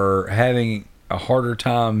comics are having a harder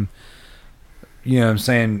time,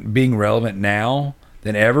 being relevant now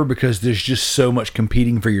than ever because there's just so much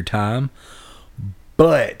competing for your time.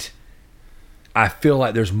 But I feel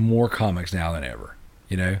like there's more comics now than ever.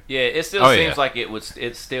 Yeah, it still seems like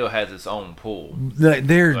it still has its own pool.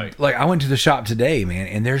 Like I went to the shop today, man,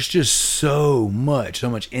 and there's just so much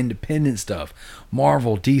independent stuff.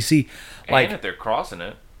 Marvel, DC, like and if they're crossing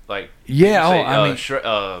it, like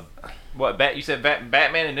what you said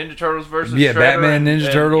Batman and Ninja Turtles versus Shredder Batman and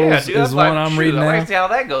Ninja Turtles is one I'm reading now. Let's see how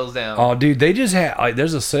that goes down. Oh, dude, they just had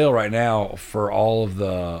there's a sale right now for all of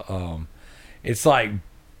the it's like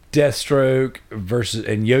Deathstroke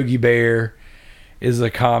and Yogi Bear is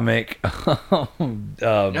a comic. Batman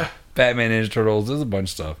Ninja Turtles. There's a bunch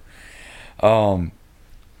of stuff. I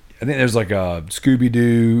think there's like a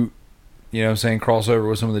Scooby-Doo, crossover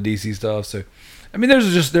with some of the DC stuff. So, I mean,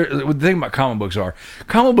 the thing about comic books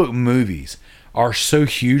comic book movies are so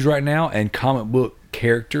huge right now, and comic book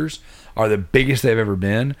characters are the biggest they've ever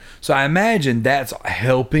been. So I imagine that's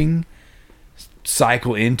helping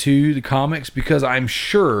cycle into the comics, because I'm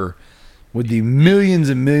sure with the millions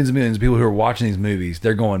and millions and millions of people who are watching these movies,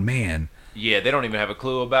 they're going, man. Yeah, they don't even have a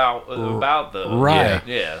clue about the right.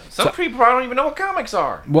 Yeah, some people probably don't even know what comics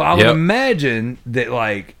are. Well, I would imagine that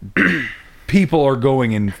like people are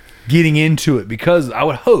going and getting into it because I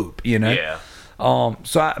would hope, you know. Yeah.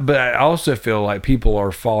 But I also feel like people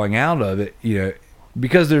are falling out of it, you know,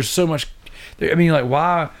 because there's so much. I mean,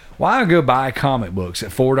 like why go buy comic books at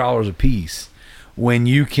 $4 a piece when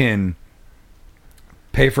you can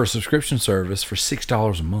pay for a subscription service for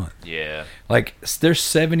 $6 a month? Yeah. Like there's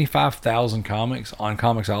 75,000 comics on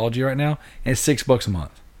Comixology right now, and it's $6 a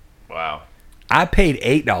month. Wow. I paid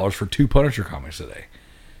 $8 for 2 Punisher comics today.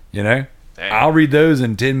 You know, Damn. I'll read those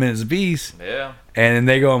in 10 minutes a piece. Yeah. And then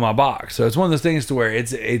they go in my box. So it's one of those things to where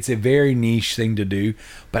it's a very niche thing to do,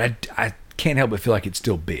 but I can't help but feel like it's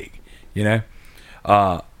still big. You know.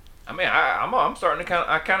 I mean, I'm starting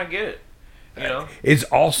to kind of get it. You know, it's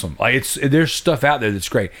awesome. Like there's stuff out there that's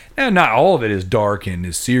great. Now, not all of it is dark and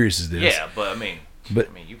as serious as this. Yeah, but I mean,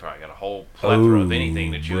 you probably got a whole plethora of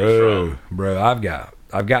anything to choose from. Bro, I've got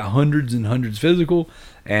hundreds and hundreds physical,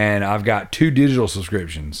 and I've got 2 digital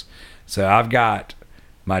subscriptions. So I've got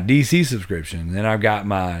my DC subscription, then I've got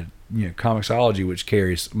my Comixology, which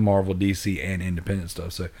carries Marvel, DC, and independent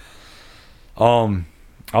stuff. So,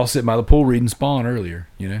 I was sitting by the pool reading Spawn earlier.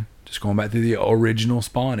 You know, just going back through the original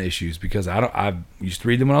Spawn issues because I used to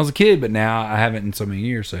read them when I was a kid, but now I haven't in so many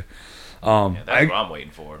years. So, that's what I'm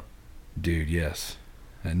waiting for. Dude, yes,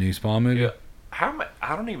 that new Spawn movie. Yeah.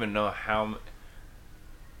 I don't even know how.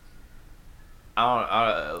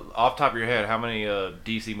 Off the top of your head, how many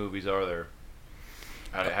DC movies are there?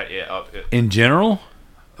 In general,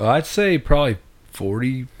 I'd say probably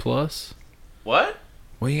 40 plus. What?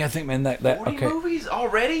 Well, you gotta think, man. That 40 movies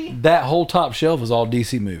already? That whole top shelf is all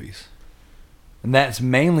DC movies, and that's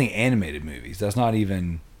mainly animated movies. That's not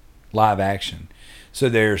even live action. So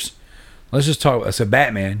let's just talk. So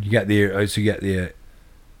Batman, you got the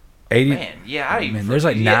 80. Man, yeah, there's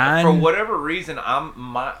like 9. For whatever reason,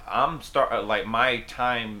 my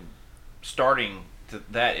time starting to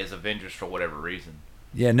that is Avengers for whatever reason.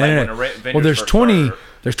 Yeah, no. Well, there's 20.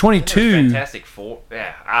 There's 22. Fantastic Four.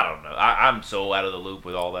 Yeah, I don't know. I'm so out of the loop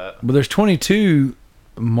with all that. But there's 22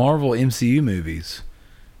 Marvel MCU movies.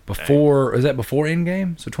 Is that before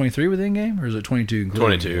Endgame? So 23 with Endgame, or is it 22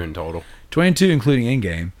 including? 22 in total. 22 including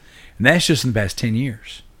Endgame, and that's just in the past 10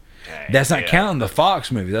 years. Dang, that's not counting the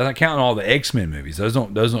Fox movies. That's not counting all the X-Men movies. Those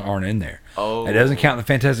aren't in there. Oh, it doesn't count the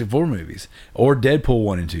Fantastic Four movies or Deadpool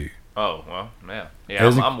 1 and 2. Oh well, yeah.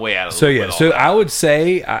 I'm way out of the so loop yeah. with all So that. I would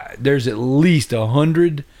say there's at least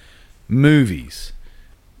 100 movies,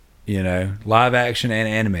 live action and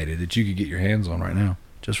animated, that you could get your hands on right now,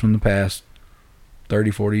 just from the past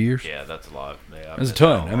 30, 40 years. Yeah, that's a lot. Yeah, that's a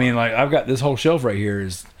ton. I mean, like I've got this whole shelf right here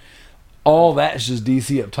is all that's just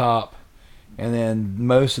DC up top, and then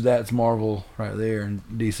most of that's Marvel right there and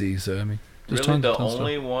DC. So I mean, just really the tons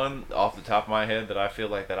only one off the top of my head that I feel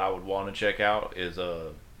like that I would want to check out is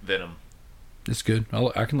Venom. It's good.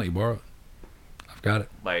 I can let you borrow it. I've got it.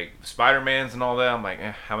 Like Spider-Man's and all that. I'm like,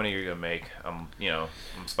 how many are you gonna make? I'm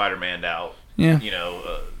Spider-Man'd out. Yeah.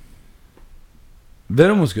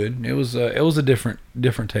 Venom was good. It was a different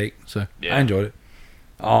take. So yeah. I enjoyed it.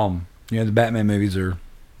 The Batman movies are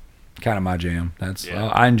kind of my jam.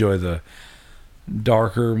 I enjoy the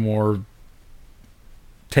darker, more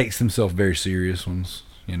takes themselves very serious ones.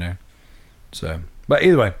 So. But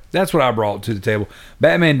either way, that's what I brought to the table.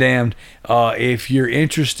 Batman Damned. If you're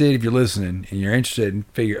interested, if you're listening and you're interested in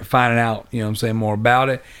finding out, more about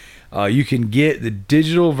it, you can get the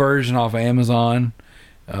digital version off of Amazon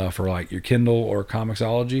for like your Kindle or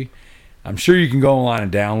Comixology. I'm sure you can go online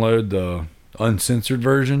and download the uncensored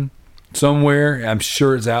version somewhere. I'm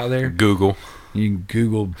sure it's out there. Google. You can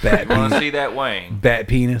Google bat. Want to see that Wayne? Bat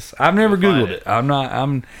penis. I've never Googled it.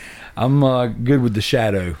 I'm good with the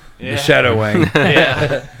shadow. Yeah. The shadow Wayne.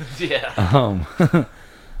 Yeah.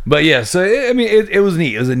 But yeah, so it was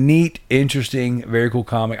neat. It was a neat, interesting, very cool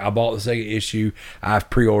comic. I bought the second issue.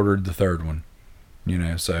 I've pre-ordered the third one.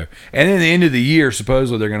 So and then at the end of the year,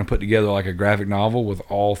 supposedly they're going to put together like a graphic novel with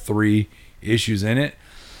all 3 issues in it.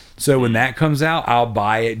 So when that comes out, I'll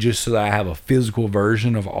buy it just so that I have a physical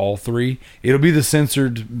version of all 3. It'll be the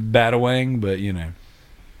censored Batawang, but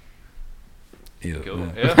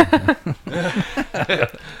Cool. Yeah.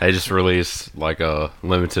 They just released like a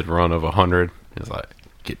limited run of 100. It's like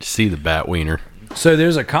get to see the Bat Wiener. So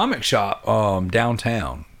there's a comic shop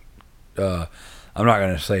downtown. I'm not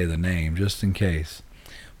going to say the name just in case,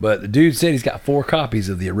 but the dude said he's got 4 copies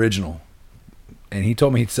of the original, and he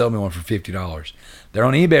told me he'd sell me one for $50. They're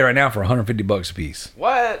on eBay right now for $150 a piece.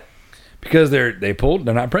 What? because they're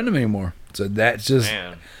not printing them anymore. So that's just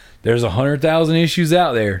Man. there's 100,000 issues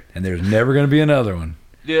out there, and there's never going to be another one.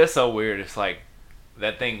 Yeah, it's so weird. It's like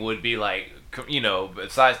that thing would be like,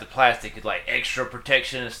 besides the plastic, it's like extra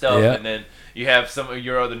protection and stuff. Yeah. And then you have some of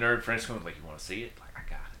your other nerd friends come like, "You want to see it?" Like, I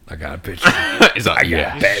got it. I got a picture. He's like,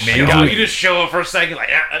 yeah. Batman. You just show it for a second, like,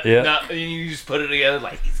 Yeah. nah, and you just put it together,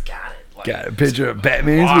 like, he's got it. Like, Got a picture of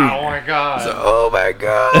Batman's wow, oh wiener. my god. Oh my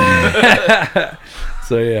god.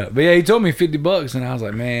 So yeah, but yeah, he told me $50, and I was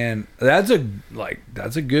like, man, that's a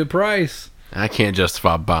good price. I can't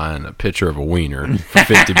justify buying a picture of a wiener for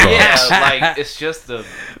 $50. Yeah, like, it's just a...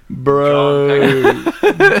 Bro,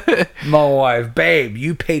 my wife, babe,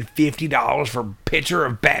 you paid $50 for a picture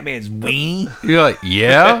of Batman's weenie? You're like,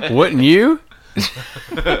 yeah, wouldn't you?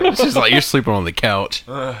 It's just like you're sleeping on the couch.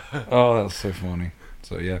 Oh, that's so funny.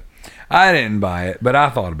 So yeah, I didn't buy it, but I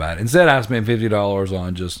thought about it. Instead, I spent $50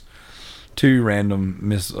 on just 2 random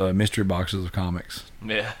mystery boxes of comics.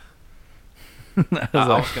 Yeah. I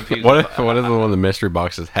was confused. What if one of the mystery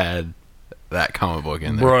boxes had that comic book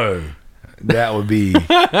in there? Bro, that would be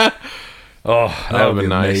that would be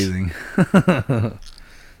nice. amazing.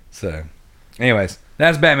 So, anyways,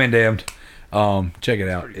 that's Batman Damned. Check it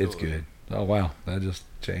out. It's good. Oh wow, that just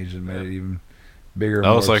changed and made it even bigger.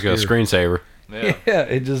 That was like a screensaver. Yeah. Yeah,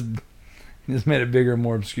 it just made it bigger and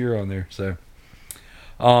more obscure on there. So,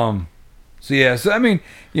 I mean,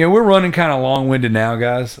 we're running kind of long-winded now,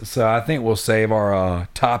 guys. So I think we'll save our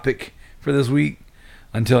topic for this week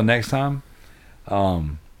until next time.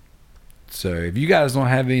 So if you guys don't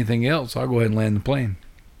have anything else, I'll go ahead and land the plane.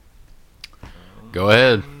 Go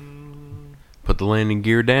ahead. Put the landing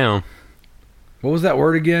gear down. What was that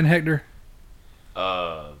word again, Hector?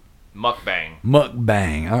 Mukbang.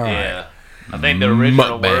 Mukbang. All right. Yeah. I think the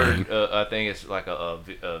original Mukbang. word, I think it's like a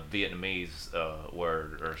Vietnamese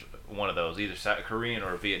word, or one of those, either Korean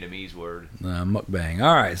or a Vietnamese word. Mukbang.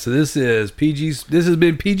 All right. So this is PG. This has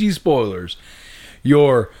been PG Spoilers,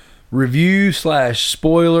 your review /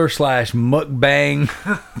 spoiler / mukbang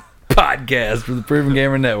podcast for the Proven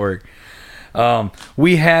Gamer Network.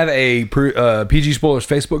 We have a PG Spoilers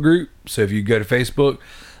Facebook group. So if you go to Facebook,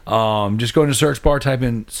 just go into the search bar, type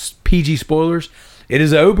in PG Spoilers. It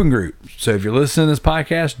is an open group. So if you're listening to this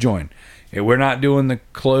podcast, join. We're not doing the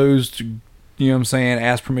closed,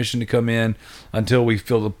 ask permission to come in until we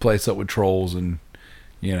fill the place up with trolls, and,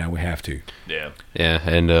 we have to. Yeah. Yeah,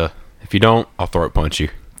 and if you don't, I'll throat punch you.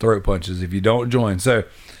 Throat punches if you don't join. So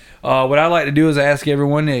what I like to do is ask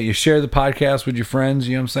everyone that you share the podcast with your friends,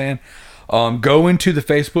 go into the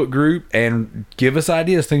Facebook group and give us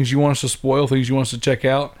ideas, things you want us to spoil, things you want us to check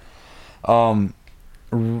out.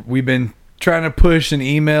 We've been trying to push an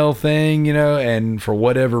email thing, and for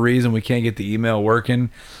whatever reason we can't get the email working.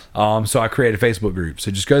 So I created a Facebook group. So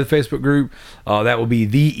just go to the Facebook group. That will be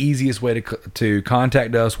the easiest way to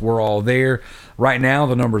contact us. We're all there. Right now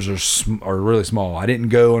the numbers are really small. I didn't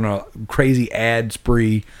go on a crazy ad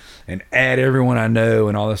spree and add everyone I know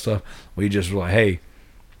and all that stuff. We just were like, hey,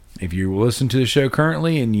 if you listen to the show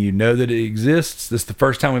currently and you know that it exists, this is the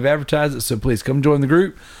first time we've advertised it, so please come join the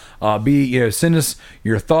group. Send us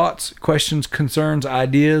your thoughts, questions, concerns,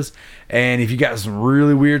 ideas, and if you got some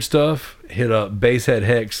really weird stuff, hit up Basehead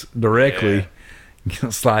Hex directly. Yeah.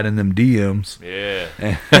 Slide in them DMs. Yeah.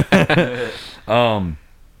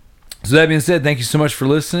 So that being said, thank you so much for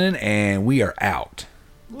listening, and we are out.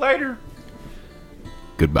 Later.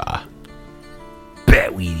 Goodbye.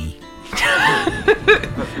 Batweenie.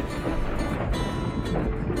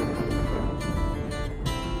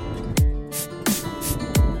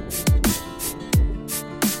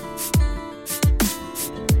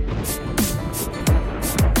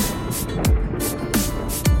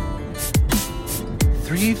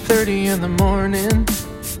 3:30 in the morning,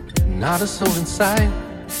 not a soul in sight.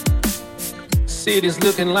 City's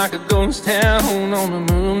looking like a ghost town on a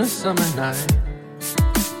moonless summer night.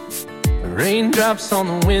 Raindrops on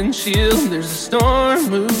the windshield, there's a storm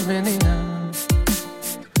moving in.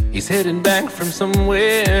 He's heading back from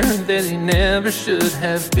somewhere that he never should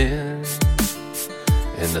have been.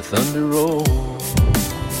 And the thunder rolls,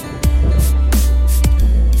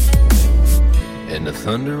 and the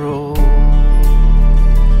thunder rolls.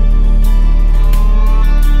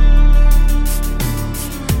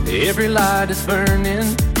 Every light is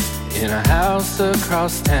burning in a house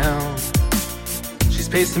across town. She's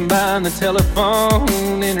pacing by the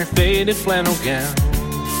telephone in her faded flannel gown,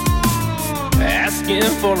 asking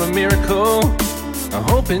for a miracle,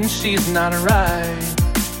 hoping she's not right,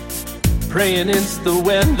 praying it's the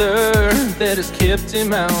weather that has kept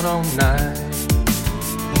him out all night.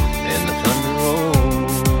 And the thunder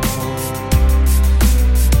rolls,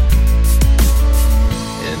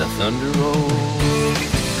 and the thunder rolls.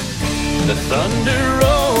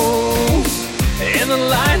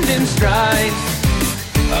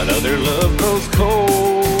 Another love grows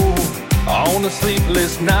cold on a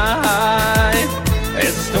sleepless night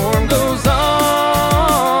as the storm goes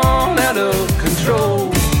on out of control.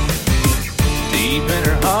 Deep in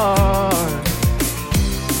her heart,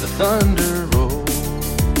 the thunder rolls.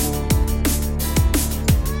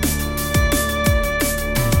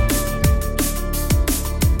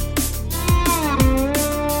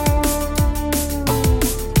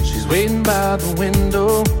 She's waiting by the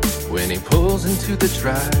window when he pulls into the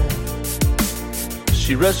drive.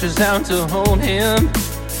 She rushes out to hold him,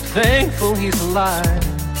 thankful he's alive.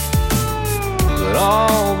 But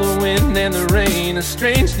all the wind and the rain, a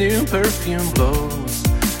strange new perfume blows,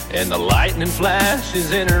 and the lightning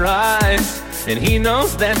flashes in her eyes, and he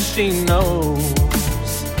knows that she knows,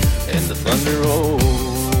 and the thunder rolls,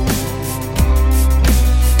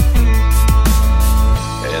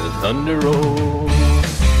 and the thunder rolls.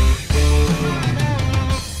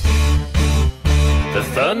 The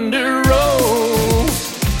thunder rolls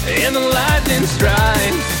and the lightning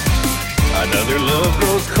strikes. Another love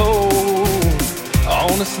grows cold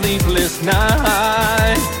on a sleepless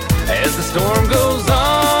night as the storm goes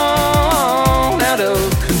on out of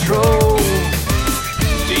control.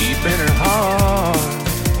 Deep in her heart,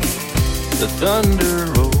 the thunder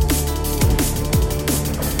rolls.